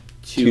just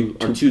two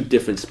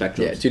different spectrums.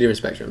 Yeah, two different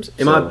spectrums.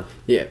 Not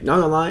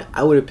gonna lie,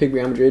 I would have picked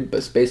Real Madrid,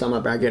 but based on my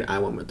bracket, I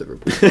went with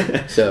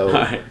Liverpool.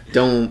 So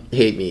don't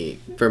hate me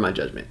for my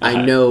judgment.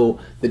 I know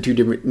the two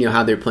different,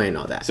 how they're playing,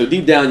 all that. So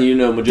deep down,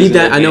 Madrid. Deep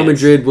down, I know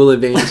Madrid will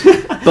advance,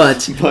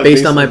 but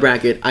based on my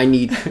bracket, I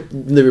need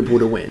Liverpool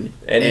to win.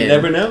 And you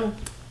never know.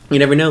 You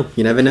never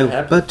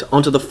know. But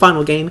on to the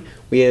final game,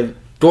 we have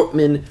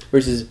Dortmund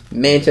versus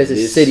Manchester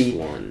City.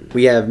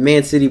 We have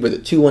Man City with a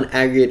 2-1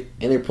 aggregate,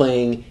 and they're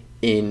playing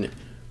in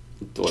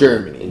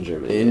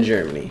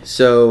Germany.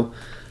 So,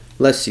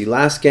 let's see.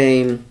 Last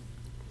game,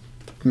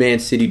 Man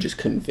City just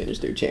couldn't finish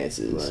their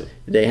chances. Right.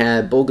 They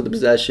had bulk of the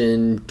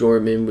possession.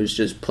 Dortmund was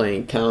just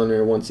playing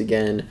counter once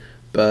again.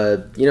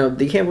 But,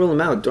 they can't rule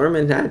them out.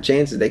 Dortmund had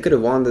chances. They could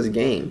have won this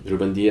game.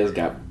 Ruben Diaz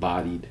got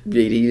bodied.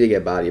 He did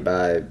get bodied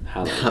by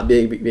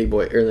big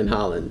boy Erling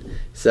Haaland.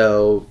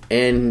 So,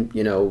 and,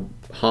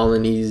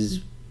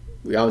 Haaland,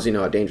 we obviously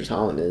know how dangerous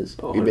Haaland is.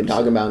 We've been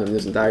talking about him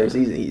this entire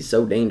season. He's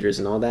so dangerous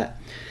and all that.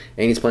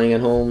 And he's playing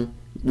at home.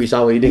 We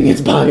saw what he did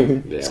against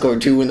Bayern. Yeah.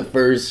 Scored 2 in the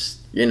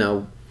first,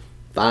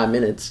 5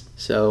 minutes.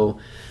 So,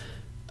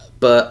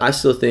 but I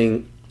still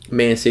think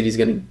Man City's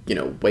going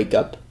to, wake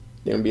up.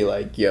 They're going to be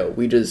like,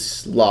 we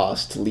just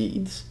lost to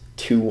Leeds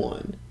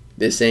 2-1.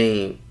 This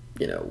ain't,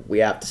 we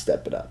have to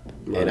step it up.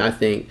 Right. And I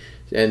think,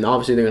 and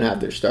obviously they're going to have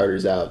their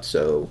starters out.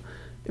 So,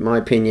 in my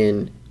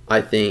opinion,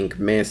 I think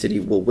Man City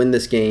will win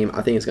this game.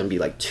 I think it's going to be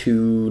like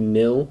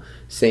 2-0,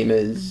 same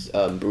as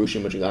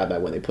Borussia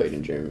Mönchengladbach when they played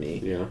in Germany.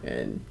 Yeah.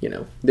 And,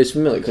 they're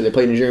familiar because they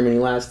played in Germany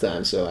last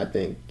time. So I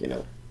think,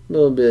 a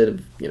little bit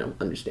of,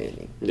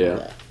 understanding.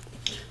 Yeah.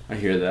 I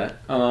hear that.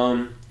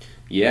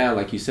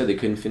 Like you said, they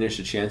couldn't finish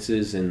the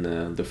chances in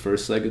the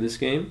first leg of this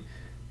game.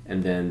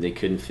 And then they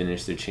couldn't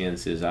finish their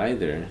chances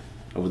either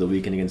over the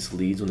weekend against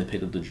Leeds when they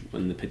picked up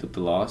the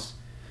loss.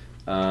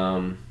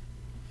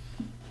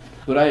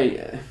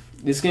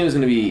 This game is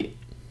gonna be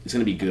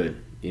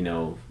good,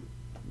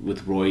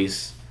 with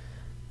Royce,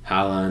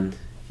 Haaland,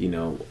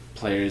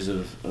 players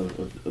of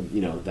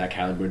that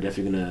caliber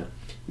definitely gonna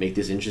make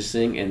this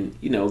interesting. And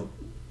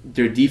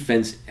their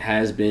defense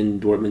has been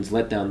Dortmund's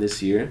letdown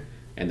this year,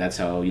 and that's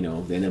how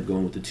they end up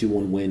going with the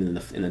 2-1 win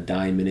in the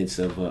dying minutes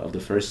of the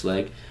first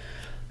leg.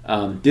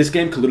 This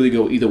game could literally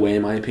go either way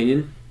in my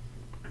opinion,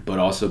 but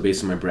also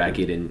based on my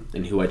bracket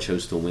and who I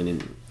chose to win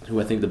and who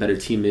I think the better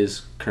team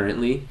is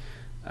currently.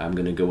 I'm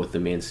going to go with the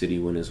Man City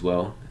win as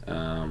well.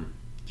 Did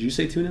you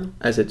say 2-0?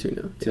 I said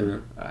 2-0.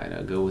 2-0. All right,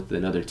 I'll go with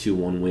another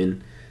 2-1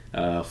 win.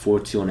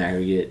 4-2 on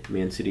aggregate.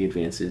 Man City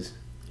advances.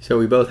 So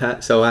we both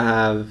have. So I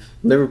have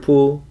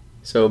Liverpool.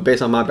 So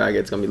based on my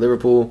bracket, it's going to be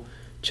Liverpool,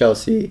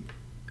 Chelsea,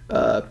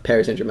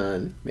 Paris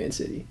Saint-Germain, Man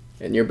City.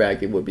 And your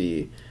bracket would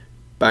be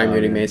Bayern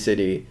Munich, Man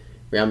City,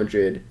 Real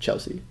Madrid,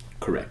 Chelsea.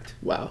 Correct.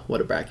 Wow,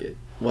 what a bracket.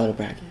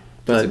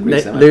 But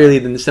literally,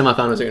 the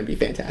semifinals are going to be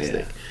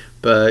fantastic. Yeah.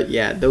 But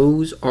yeah,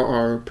 those are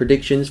our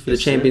predictions for the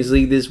Champions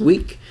League this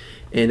week.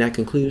 And that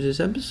concludes this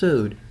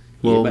episode.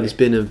 Well, it's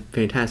been a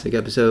fantastic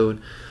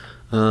episode.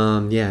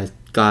 Gotta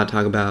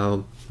talk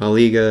about La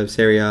Liga,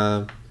 Serie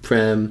A,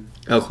 Prem,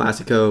 El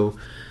Classico.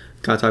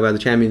 Gotta talk about the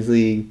Champions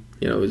League.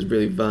 It was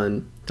really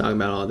fun talking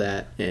about all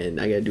that. And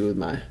I gotta do it with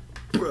my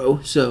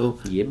bro. So,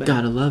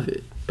 gotta love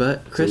it.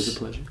 But,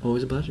 Chris,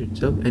 always a pleasure.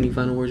 So, any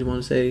final words you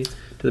want to say to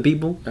the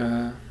people?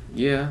 I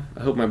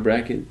hope my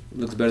bracket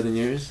looks better than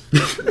yours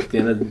at the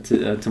end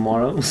of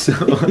tomorrow. So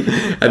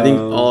I think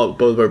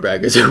both of our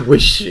brackets are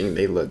wishing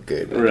they look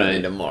good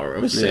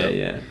tomorrow. So.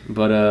 Yeah.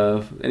 But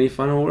any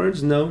final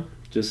words? No.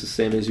 Just the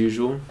same as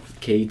usual.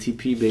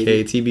 KTP, baby.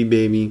 KTP,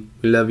 baby.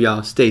 We love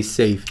y'all. Stay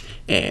safe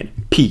and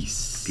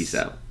peace. Peace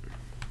out.